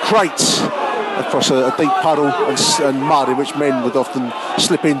wooden crates across a deep puddle and mud in which men would often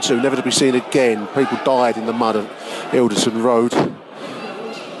slip into, never to be seen again. People died in the mud of Ilderton Road.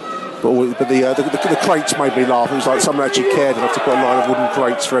 But the crates made me laugh. It was like someone actually cared enough to put a line of wooden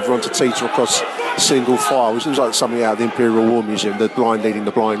crates for everyone to teeter across single file. It was like something out of the Imperial War Museum, the blind leading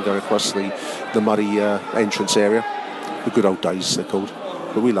the blind going across the muddy entrance area. The good old days, they're called.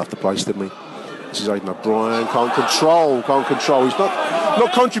 But we loved the place, didn't we? This is Aidan O'Brien, can't control. He's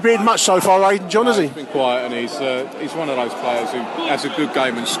not contributed much so far, Aidan, John, has he? He's been quiet, and he's one of those players who has a good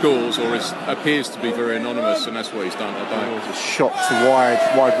game and scores, or appears to be very anonymous, and that's what he's done today. It's a shot to wide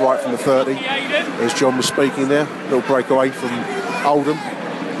right from the 30. As John was speaking there, little breakaway from Oldham.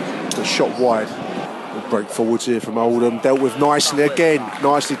 It's a shot wide. Little break forwards here from Oldham, dealt with nicely again.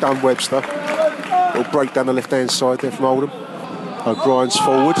 Nicely done, Webster. Little break down the left-hand side there from Oldham. O'Brien's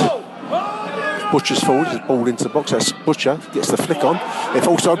forward. Butcher's forward, he's balled into the box. That's Butcher, gets the flick on. It's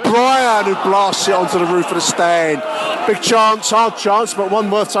also Brian who blasts it onto the roof of the stand. Big chance, hard chance, but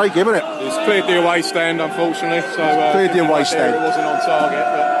one worth taking, isn't it? He's cleared the away stand, unfortunately. So cleared the away stand. It wasn't on target.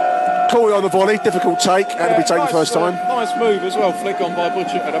 But caught it on the volley, difficult take, had to be taken first time. Nice move as well, flick on by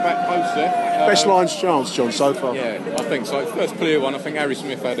Butcher at the back post there. Best Lions chance, John, so far. Yeah, I think so. First clear one. I think Harry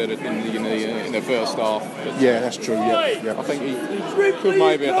Smith had it in the first half. But yeah, that's true. Yeah. I think he could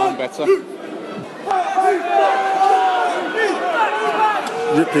maybe have done better.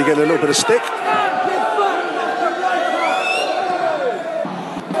 Ripley getting a little bit of stick.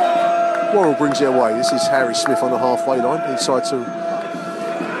 Worrell brings it away. This is Harry Smith on the halfway line, inside to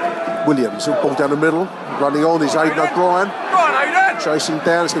Williams. He'll ball down the middle, running on is Aidan O'Brien. Chasing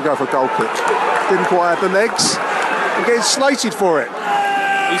down, it's going to go for a goal kick. Didn't quite have the legs. And getting slated for it.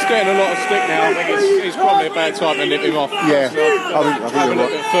 He's getting a lot of stick now. I think it's probably a bad time to nip him off. Yeah, I think you're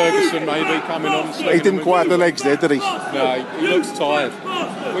right. Ferguson maybe coming on. He didn't quite have the legs there, did he? No, he looks tired.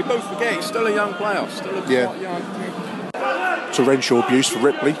 We don't forget, he's still a young player. Still a quite young. Torrential abuse for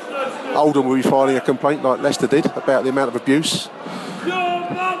Ripley. Oldham will be filing a complaint like Leicester did about the amount of abuse.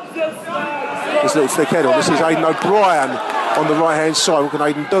 This little thick head on. This is Aidan O'Brien on the right hand side. What can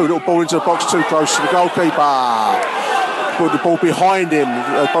Aidan do? Little ball into the box, too close to the goalkeeper. Put the ball behind him.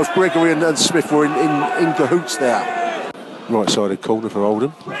 Both Gregory and Smith were in cahoots there. Right sided corner for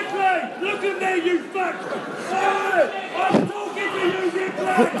Oldham. Look at me, you fuck! I'm talking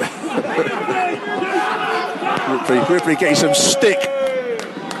to you, Ripley getting some stick.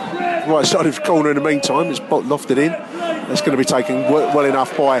 Right sided corner in the meantime. It's lofted in. That's going to be taken well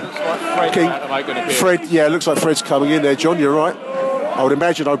enough by King. Fred, looks like Fred's coming in there, John, you're right. I would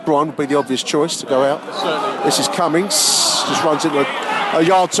imagine O'Brien would be the obvious choice to go out. Certainly. This is Cummings, just runs into a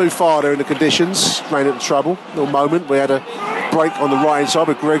yard too far there in the conditions, ran into trouble. Little moment, we had a break on the right hand side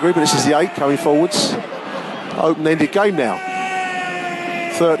with Gregory, but this is the 8 coming forwards. Open-ended game now.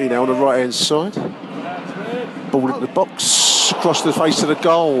 30 now on the right hand side. Ball into the box, across the face of the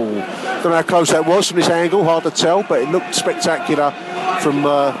goal. Don't know how close that was from this angle, hard to tell, but it looked spectacular from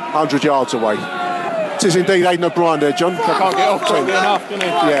 100 yards away. It is indeed Aidan O'Brien there, John. I can't get off quickly enough, can he?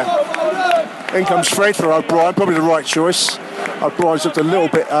 Yeah. In comes Fred for O'Brien, probably the right choice. O'Brien's looked a little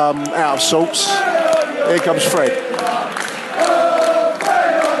bit out of sorts. Here comes Fred.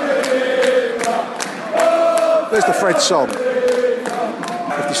 There's the Fred song.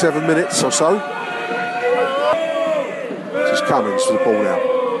 57 minutes or so. This is Cummings for the ball now.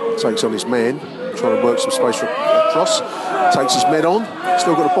 Takes on his man, trying to work some space for a cross. Takes his men on,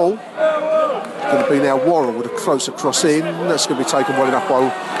 still got the ball. Going to be now Worrell with a closer cross in. That's going to be taken well enough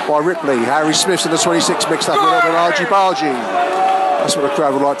by Ripley. Harry Smith's in the 26 mixed up with Argy Bargy. That's what the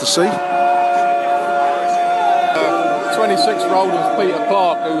crowd would like to see. 26-year-old was Peter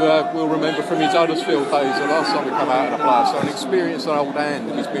Clark, who we'll remember from his Huddersfield days, the last time he came out of the player. So an experienced old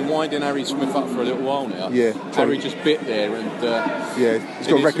hand. He's been winding Harry Smith up for a little while now. Yeah. Harry just bit there, and he's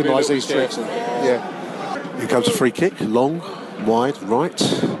got to recognise these tricks. Yeah. Here comes a free kick, long, wide, right,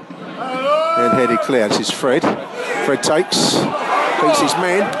 and headed clear. This is Fred. Fred takes, beats his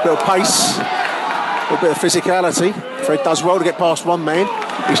man, bit of pace, a bit of physicality. Fred does well to get past one man.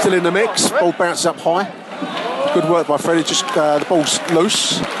 He's still in the mix. Ball bounces up high. Good work by Fred. It's just the ball's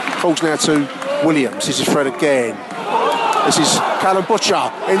loose. Ball's now to Williams. This is Fred again. This is Callum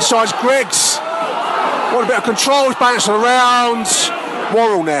Butcher. Inside Griggs. What a bit of control. He's bouncing around.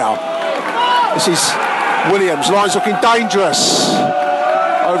 Worrell now. This is Williams. Line's looking dangerous.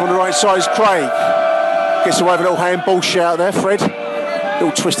 Over on the right side is Craig. Gets away with a little handball shout there, Fred.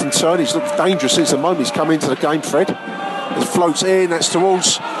 Little twist and turn. He's looked dangerous since the moment he's come into the game, Fred. It floats in. That's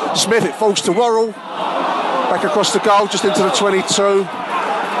towards Smith. It falls to Worrell. Back across the goal, just into the 22.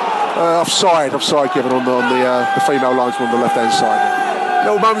 Offside given on the female linesman on the left-hand side.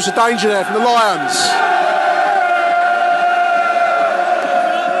 Little moments of danger there from the Lions.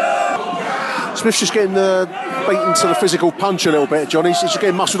 Smith's just getting beaten to the physical punch a little bit, Johnny. He's just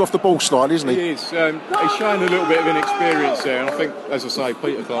getting muscled off the ball slightly, isn't he? He is. He's showing a little bit of inexperience there, and I think, as I say,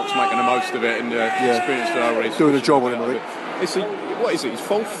 Peter Clark's making the most of it, and experienced already. Doing a job on him, I think. What is it? His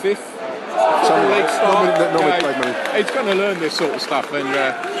 4th, 5th? He's going to learn this sort of stuff, and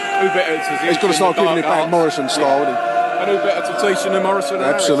who better to teach? He's got to start giving it back Morrison style, isn't he? And who better to teach him than Morrison?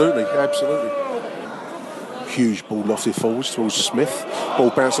 Absolutely. Huge ball lofted forwards towards Smith. Ball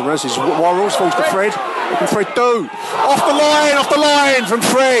bouncing around. This is Worrell, falls to Fred. What can Fred do? Off the line from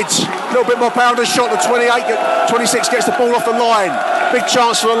Fred. A little bit more power to shot. The 26 gets the ball off the line. Big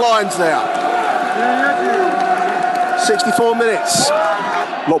chance for the Lions there. 64 minutes.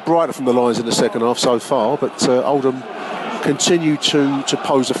 A lot brighter from the Lions in the second half so far, but Oldham continue to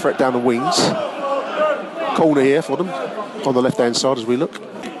pose a threat down the wings. Corner here for them on the left-hand side as we look.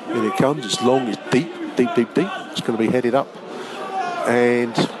 In it comes. It's long, it's deep. It's going to be headed up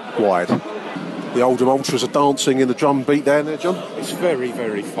and wide. The Oldham Ultras are dancing in the drum beat down there, John. It's very,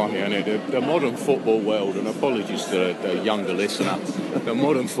 very funny, isn't it? The modern football world, and apologies to the younger listener, the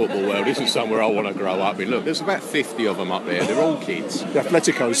modern football world isn't somewhere I want to grow up in. Look, there's about 50 of them up there. They're all kids. The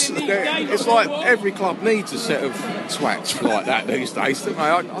Atleticos. It's like every club needs a set of twats like that these days, don't they?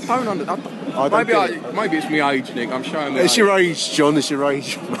 I don't understand. Maybe it's my age, Nick. I'm showing It's your age, John. It's your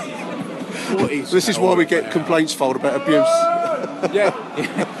age. This is why we get complaints filed about abuse. Yeah.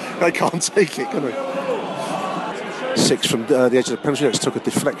 They can't take it, can they? 6 from the edge of the penalty. It's took a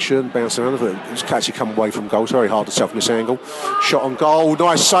deflection, bouncing around. It was actually come away from goal. It's very hard to tell from this angle. Shot on goal.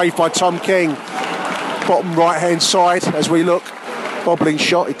 Nice save by Tom King. Bottom right-hand side as we look. Bobbling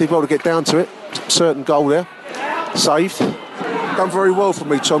shot. He did well to get down to it. Certain goal there. Saved. Done very well for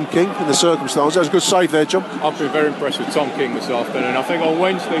me, Tom King, in the circumstances. That was a good save there, John. I've been very impressed with Tom King this afternoon. I think on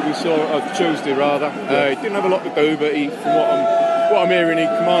Wednesday we saw, Tuesday rather, he didn't have a lot to do, but he, from what I'm hearing, he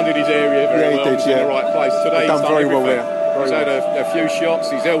commanded his area very well. He was in the right place. Today he's done very everything. well there. He's had a few shots.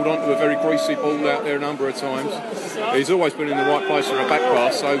 He's held on to a very greasy ball out there a number of times. He's always been in the right place for a back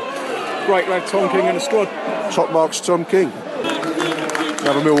pass. So great lad, Tom King in the squad. Top marks, Tom King.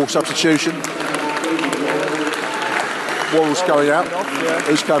 Another Millwall substitution. Worrell's going out.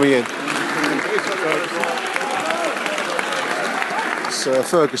 Who's coming in? It's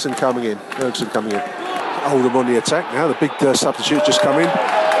Ferguson coming in. Oldham on the attack now. The big substitute just come in.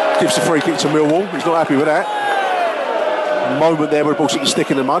 Gives the free kick to Millwall. He's not happy with that. A moment there where the ball took a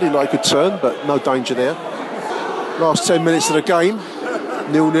stick in the mud. He like could turn, but no danger there. Last 10 minutes of the game.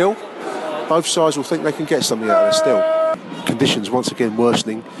 0-0. Both sides will think they can get something out of it still. Conditions once again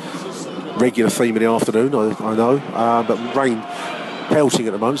worsening. Regular theme in the afternoon, I know, but rain pelting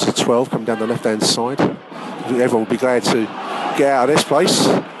at the moment. It's 12 coming down the left-hand side. Everyone will be glad to get out of this place.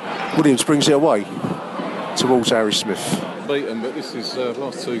 Williams brings it away towards Harry Smith. Beaten, but this is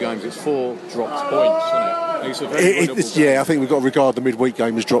last 2 games. It's 4 dropped points, isn't it? It's a very winnable game. I think we've got to regard the midweek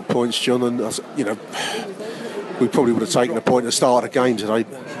game as drop points, John. And we probably would have taken a point at the start of the game today.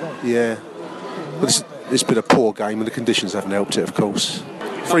 Yeah, but it's been a poor game, and the conditions haven't helped it, of course.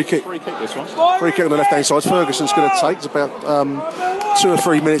 Free kick this one. Free kick on the left-hand side. Ferguson's going to take. It's about 2 or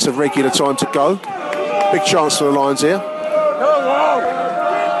 3 minutes of regular time to go. Big chance for the Lions here.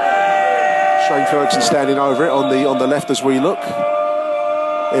 Shane Ferguson standing over it on the left as we look.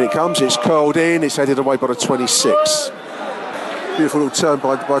 In it comes. It's curled in. It's headed away by the 26. Beautiful little turn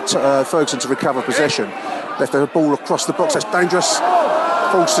by Ferguson to recover possession. Left the ball across the box. That's dangerous.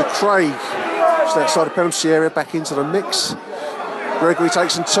 Falls to Craig. Just outside the penalty area. Back into the mix. Gregory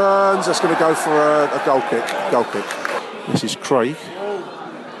takes and turns. That's going to go for a goal kick. Goal kick. This is Craig.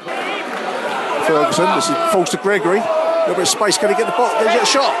 Ferguson. This is falls to Gregory. A little bit of space. Can he get the ball? Can he get a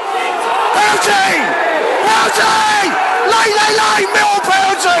shot? Penalty! Penalty! Lay! Middle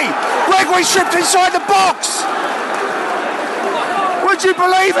penalty! Gregory stripped inside the box. Would you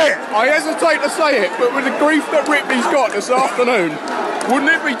believe it? I hesitate to say it, but with the grief that Ripley's got this afternoon,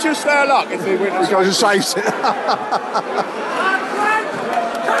 wouldn't it be just our luck if he went? He goes and saves it.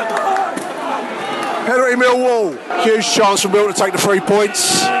 Penalty Millwall. Huge chance for Mill to take the 3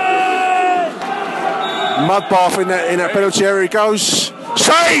 points. Mudbath in that penalty area he goes.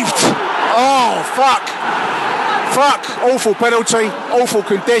 Saved! Oh, fuck. Awful penalty. Awful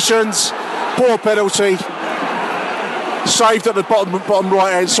conditions. Poor penalty. Saved at the bottom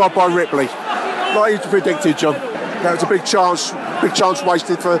right hand side by Ripley. Like you predicted, John. That was a big chance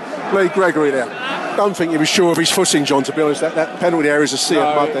wasted for Lee Gregory there. Don't think he was sure of his footing, John, to be honest. That penalty area is a sea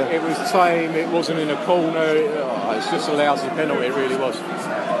of mud there. It was tame, it wasn't in a corner. It's just a lousy penalty, it really was.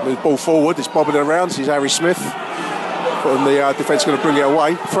 The ball forward, it's bobbing around. This is Harry Smith. And the defence going to bring it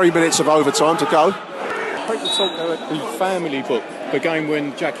away. 3 minutes of overtime to go. People talk about the family book, the game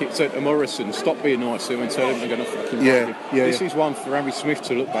when Jackett said to Morrison, stop being nice to him and tell him they're going to fucking This is one for Harry Smith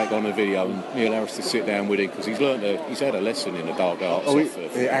to look back on the video and Neil Harris to sit down with him, because he's had a lesson in the dark arts.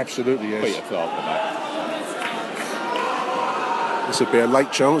 It absolutely is. Peter Clark on that. This would be a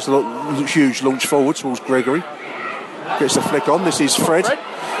late chance, a huge launch forward towards Gregory. Gets the flick on. This is Fred. Fred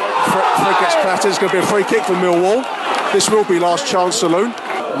gets clattered. It's going to be a free kick for Millwall. This will be last chance saloon.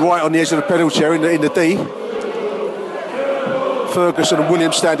 Right on the edge of the penalty area in the D. Ferguson and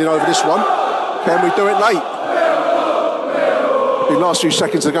Williams standing over this one. Can we do it late? The last few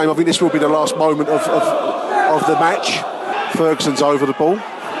seconds of the game, I think this will be the last moment of the match. Ferguson's over the ball.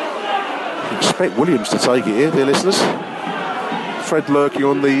 Expect Williams to take it here, dear listeners. Fred lurking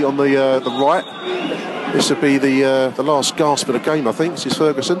on the right. This will be the last gasp of the game, I think. This is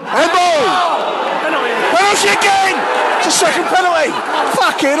Ferguson. And ball! Penalty again! It's a second penalty!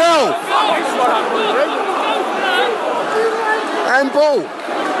 Fucking hell! And ball!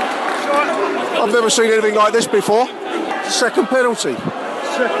 I've never seen anything like this before. Second penalty.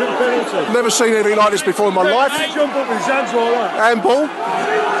 Never seen anything like this before in my life. Jump up with his hands all right. And ball.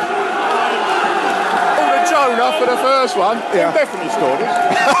 Jonah for the first one. Yeah. He definitely scored it.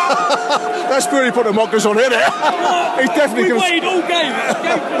 That's really put the mockers on here there. He's definitely we waited all game.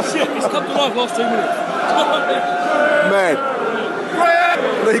 Shit, it's come to life last 2 minutes. Man.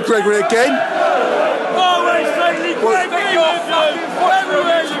 Lee Gregory again.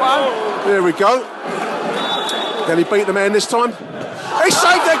 There we go. Can he beat the man this time? He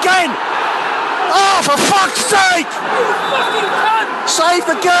saved again! Oh, for fuck's sake! Saved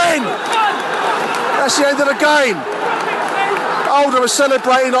again! That's the end of the game. Oldham are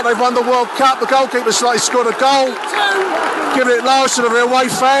celebrating like they've won the World Cup. The goalkeeper slightly scored a goal. Giving it large to the away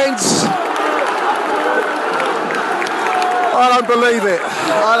fans. I don't believe it.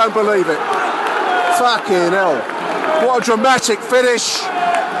 Fucking hell. What a dramatic finish.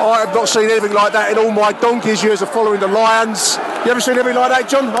 I have not seen anything like that in all my donkey's years of following the Lions. You ever seen anything like that,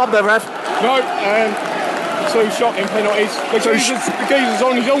 John? I've never have. No, two shocking penalties. The geezer's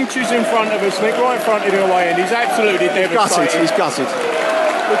on his haunches in front of us, Nick, right in front of the away end. He's absolutely devastated. He's gutted.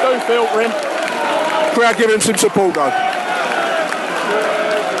 We do feel for him. Crowd giving him some support, though.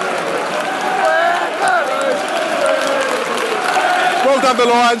 Well done, the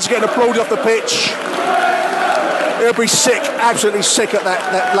Lions, getting applauded off the pitch. He'll be sick, absolutely sick at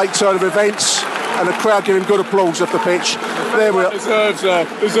that late turn of events. and the crowd give him good applause off the pitch. There we are. Deserves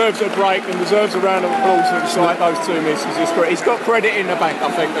a break and deserves a round of applause for despite those two misses. He's got credit in the bank,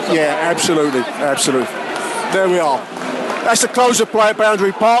 I think. Yeah, absolutely. There we are. That's the close of play at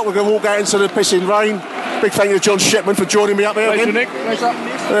Boundary Park. We're going to walk out into the pissing rain. Big thank you to John Shipman for joining me up there again. Nick.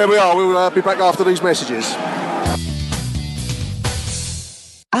 There we are. We'll be back after these messages.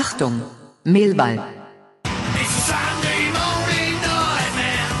 Achtung, Mehlball.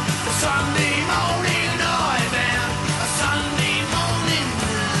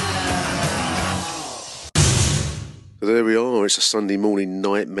 There we are, it's a Sunday morning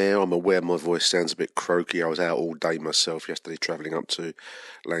nightmare. I'm aware my voice sounds a bit croaky. I was out all day myself yesterday travelling up to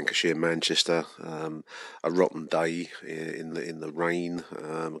Lancashire, Manchester. A rotten day in the rain.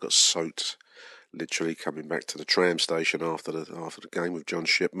 I got soaked literally coming back to the tram station after the game with John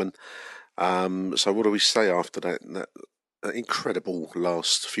Shipman. So what do we say after that incredible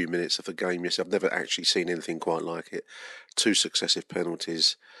last few minutes of the game? Yes, I've never actually seen anything quite like it. 2 successive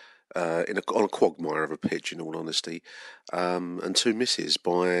penalties. On a quagmire of a pitch, in all honesty, and 2 misses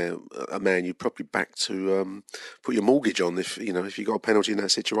by a man you'd probably back to put your mortgage on if you got a penalty in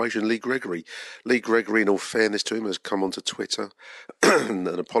that situation. Lee Gregory, in all fairness to him, has come onto Twitter and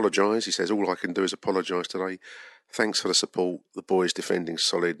apologised. He says, "All I can do is apologise today. Thanks for the support. The boys defending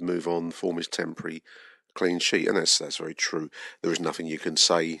solid. Move on. Form is temporary. Clean sheet." And that's very true. There is nothing you can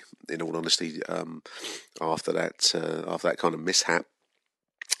say, in all honesty, after that kind of mishap.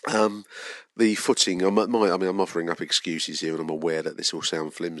 The footing, I'm offering up excuses here, and I'm aware that this will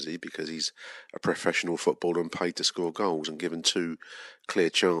sound flimsy because he's a professional footballer and paid to score goals, and given 2 clear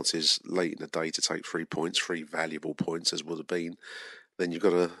chances late in the day to take 3 points, 3 valuable points as would have been, then you've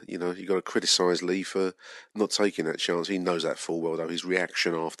got to criticise Lee for not taking that chance. He knows that full well, though. His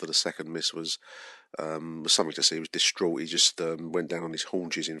reaction after the second miss was something to see. He was distraught. He just went down on his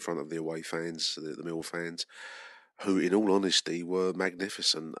haunches in front of the away fans, the Mill fans, who, in all honesty, were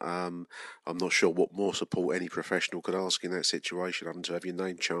magnificent. I'm not sure what more support any professional could ask in that situation other than to have your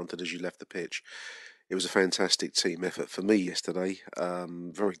name chanted as you left the pitch. It was a fantastic team effort for me yesterday.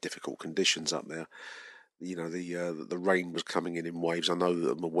 Very difficult conditions up there. The rain was coming in waves. I'm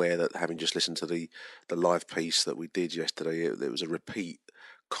aware that, having just listened to the live piece that we did yesterday, it was a repeat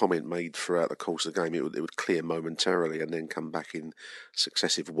comment made throughout the course of the game. It would clear momentarily and then come back in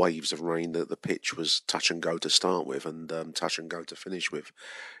successive waves of rain. That the pitch was touch and go to start with and touch and go to finish with,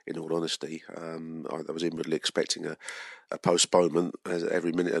 in all honesty. I was inwardly expecting a postponement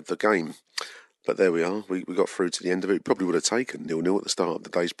every minute of the game. But there we are. We got through to the end of it. It probably would have taken 0-0 at the start of the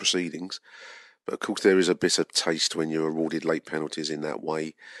day's proceedings. But of course there is a bitter taste when you're awarded late penalties in that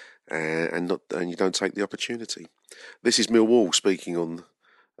way and you don't take the opportunity. This is Millwall speaking on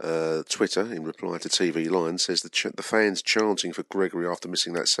Twitter in reply to TV Line. Says the fans chanting for Gregory after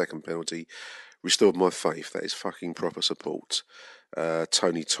missing that second penalty restored my faith. That is fucking proper support.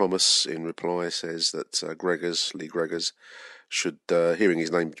 Tony Thomas in reply says that Lee Gregors should, hearing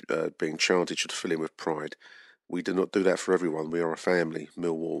his name being chanted, should fill him with pride. We do not do that for everyone. We are a family.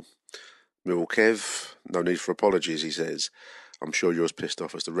 Millwall Kev, no need for apologies, he says. I'm sure you're as pissed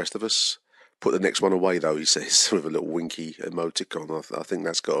off as the rest of us. Put the next one away, though, he says, with a little winky emoticon. I think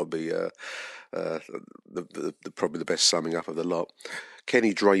that's got to be probably the best summing up of the lot.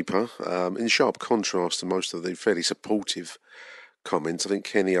 Kenny Draper, in sharp contrast to most of the fairly supportive comments, I think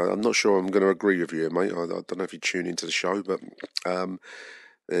Kenny, I'm not sure I'm going to agree with you, mate. I don't know if you tune into the show, but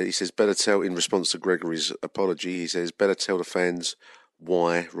he says, better tell, in response to Gregory's apology, he says, better tell the fans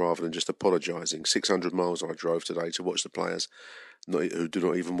why rather than just apologising. 600 miles I drove today to watch the players who do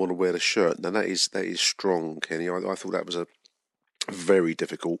not even want to wear the shirt. Now that is strong, Kenny. I thought that was a very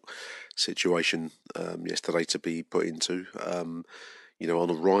difficult situation yesterday to be put into. On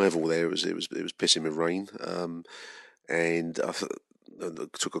arrival there, it was pissing with rain, and I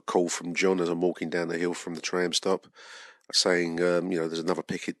took a call from John as I'm walking down the hill from the tram stop, saying, there's another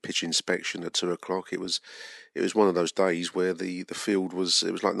pitch inspection at 2:00. It was one of those days where the field was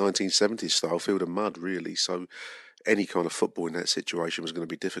like 1970s style field of mud, really. So any kind of football in that situation was going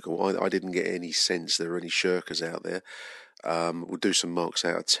to be difficult. I didn't get any sense there were any shirkers out there. We'll do some marks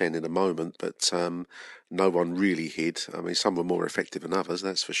out of 10 in a moment, but no one really hid. I mean, some were more effective than others,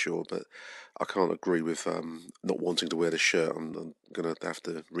 that's for sure, but I can't agree with not wanting to wear the shirt. I'm going to have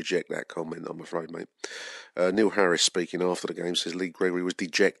to reject that comment, I'm afraid, mate. Neil Harris, speaking after the game, says Lee Gregory was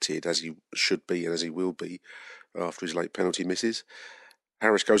dejected, as he should be and as he will be, after his late penalty misses.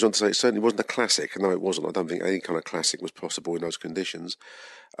 Harris goes on to say it certainly wasn't a classic. No, it wasn't. I don't think any kind of classic was possible in those conditions.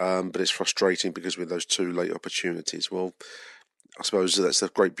 But it's frustrating because with those 2 late opportunities, well, I suppose that's the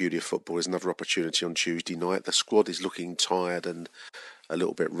great beauty of football. There's another opportunity on Tuesday night. The squad is looking tired and a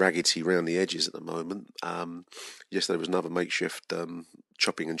little bit raggedy round the edges at the moment. Yesterday was another makeshift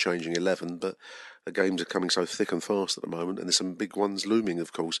chopping and changing 11, but the games are coming so thick and fast at the moment, and there's some big ones looming,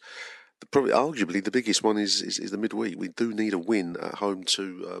 of course. Probably, arguably, the biggest one is the midweek. We do need a win at home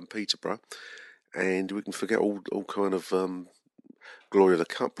to Peterborough, and we can forget all kind of glory of the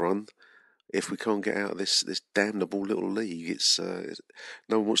cup run if we can't get out of this damnable little league. It's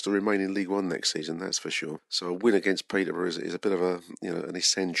no one wants to remain in League One next season, that's for sure. So a win against Peterborough is a bit of an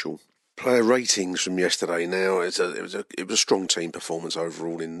essential. Player ratings from yesterday. Now it was a strong team performance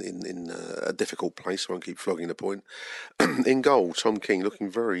overall in a difficult place. I won't keep flogging the point. In goal, Tom King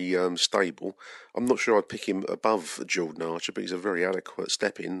looking very stable. I'm not sure I'd pick him above Jordan Archer, but he's a very adequate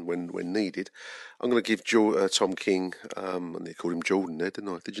step in when needed. I'm going to give Tom King, and they called him Jordan there,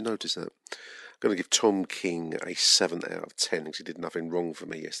 didn't I? Did you notice that? I'm going to give Tom King a 7 out of 10 because he did nothing wrong for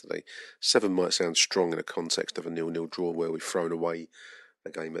me yesterday. 7 might sound strong in the context of a 0-0 draw where we've thrown away a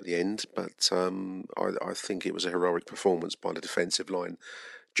game at the end, but I think it was a heroic performance by the defensive line.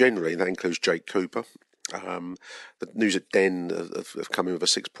 Generally, that includes Jake Cooper. The news at Den have come in with a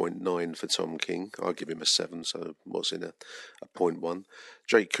 6.9 for Tom King. I'll give him a 7, so what's in a 0.1.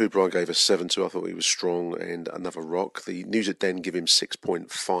 Jake Cooper I gave a 7 to. I thought he was strong and another rock. The news at Den give him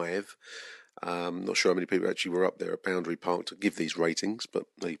 6.5. Not sure how many people actually were up there at Boundary Park to give these ratings, but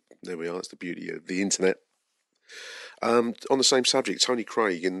there we are. It's the beauty of the internet. On the same subject, Tony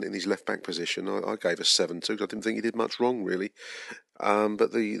Craig in his left-back position, I gave a 7 too, because I didn't think he did much wrong, really.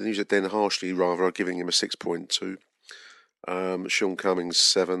 But the news at Den harshly, rather, are giving him a 6.2. Sean Cummings,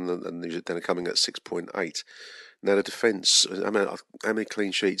 7, and the news at Den are coming at 6.8. Now, the defence, how many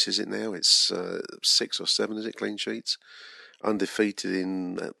clean sheets is it now? It's 6 or 7, is it, clean sheets? Undefeated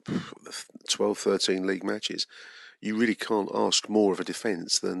in 12, 13 league matches. You really can't ask more of a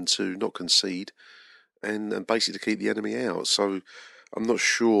defence than to not concede and basically to keep the enemy out. So I'm not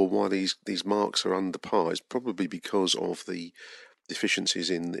sure why these marks are under par. It's probably because of the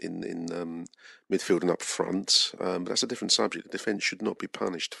deficiencies in midfield and up front. But that's a different subject. The defence should not be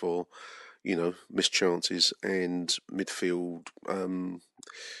punished for, missed chances and midfield, I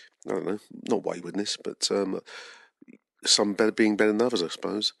don't know, not waywardness, but some being better than others, I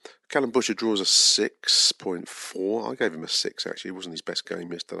suppose. Callum Butcher draws a 6.4. I gave him a 6, actually. It wasn't his best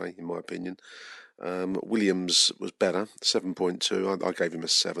game yesterday, in my opinion. Williams was better, 7.2. I gave him a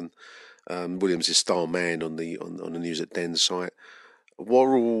 7. Williams is star man on the News at Den site.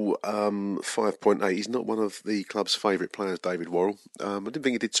 Worrell, 5.8. He's not one of the club's favourite players, David Worrell. I didn't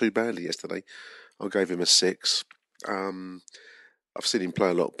think he did too badly yesterday. I gave him a 6. I've seen him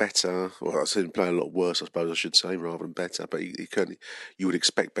play a lot better. Well, I've seen him play a lot worse, I suppose I should say, rather than better. But you would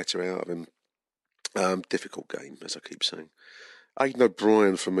expect better out of him. Difficult game, as I keep saying. Aidan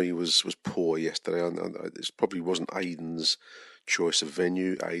O'Brien for me was poor yesterday. It probably wasn't Aidan's choice of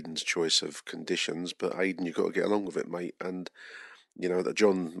venue, Aidan's choice of conditions, but Aidan, you've got to get along with it, mate. And that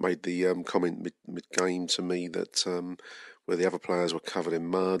John made the comment mid-game to me that where the other players were covered in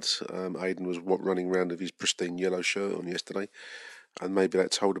mud, Aidan was running around with his pristine yellow shirt on yesterday, and maybe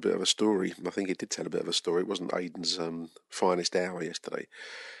that told a bit of a story. I think it did tell a bit of a story. It wasn't Aidan's finest hour yesterday.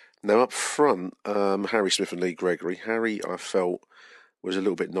 Now, up front, Harry Smith and Lee Gregory. Harry, I felt, was a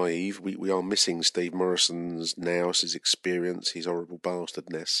little bit naive. We are missing Steve Morrison's nous, his experience, his horrible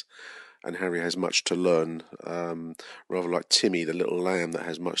bastardness, and Harry has much to learn, rather like Timmy, the little lamb that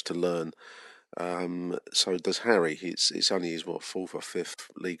has much to learn. So does Harry. It's only his, 4th or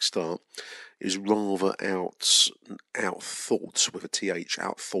 5th league start. He was rather outthought, with a TH,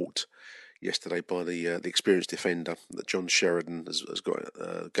 outthought, yesterday by the experienced defender that John Sheridan has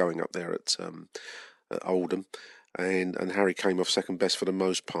got going up there at Oldham, and Harry came off second best for the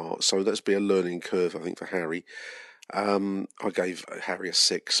most part. So that's be a learning curve, I think, for Harry. I gave Harry a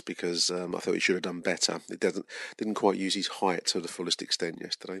 6 because I thought he should have done better. He didn't quite use his height to the fullest extent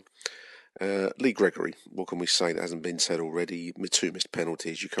yesterday. Lee Gregory, what can we say that hasn't been said already? 2 missed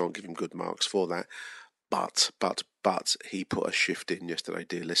penalties. You can't give him good marks for that. But he put a shift in yesterday,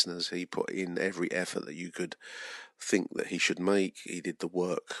 dear listeners. He put in every effort that you could think that he should make. He did the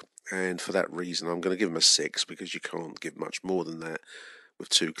work. And for that reason, I'm going to give him a 6 because you can't give much more than that with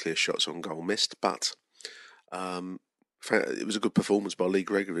 2 clear shots on goal missed. But it was a good performance by Lee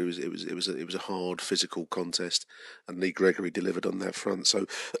Gregory. It was a hard physical contest, and Lee Gregory delivered on that front. So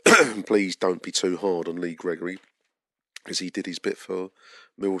please don't be too hard on Lee Gregory, because he did his bit for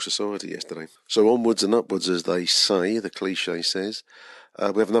Millwall Society yesterday. So onwards and upwards, as they say, the cliche says.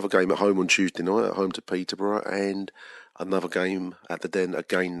 We have another game at home on Tuesday night, at home to Peterborough, and another game at the Den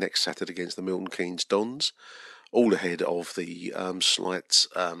again next Saturday against the Milton Keynes Dons. All ahead of the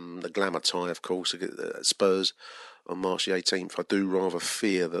the glamour tie, of course, against Spurs on March the 18th. I do rather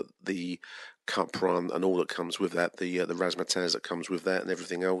fear that the Cup run and all that comes with that, the razzmatazz that comes with that and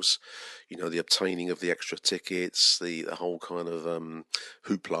everything else, the obtaining of the extra tickets, the whole kind of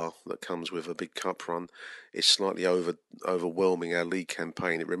hoopla that comes with a big Cup run is slightly overwhelming our league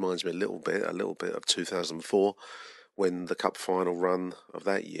campaign. It reminds me a little bit of 2004 when the Cup final run of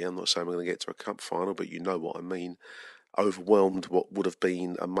that year, I'm not saying we're going to get to a Cup final, but you know what I mean, overwhelmed what would have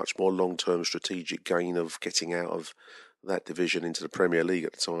been a much more long-term strategic gain of getting out of that division into the Premier League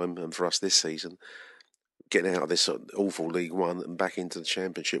at the time, and for us this season, getting out of this awful League One and back into the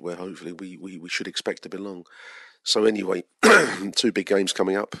Championship where hopefully we should expect to belong. So anyway, 2 big games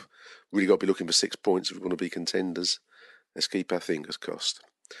coming up. Really got to be looking for 6 points if we want to be contenders. Let's keep our fingers crossed.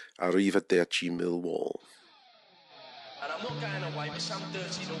 Arrivederci Millwall. And I'm not going away with some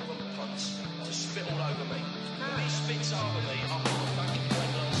dirty northern punts to spit all over me. When he spits over me, I'm not fucking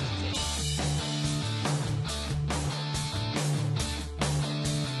playing last year.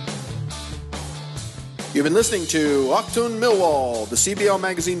 You've been listening to Achtung Millwall, the CBL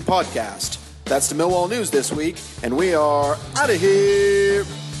Magazine podcast. That's the Millwall news this week, and we are out of here.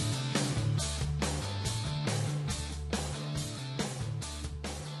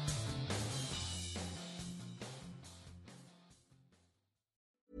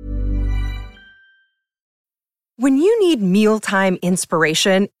 When you need mealtime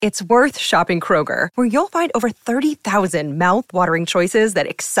inspiration, it's worth shopping Kroger, where you'll find over 30,000 mouth-watering choices that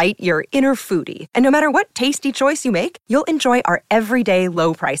excite your inner foodie. And no matter what tasty choice you make, you'll enjoy our everyday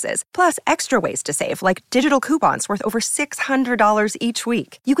low prices, plus extra ways to save, like digital coupons worth over $600 each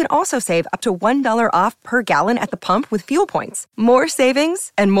week. You can also save up to $1 off per gallon at the pump with fuel points. More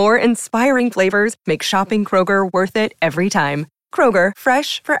savings and more inspiring flavors make shopping Kroger worth it every time. Kroger,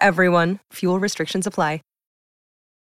 fresh for everyone. Fuel restrictions apply.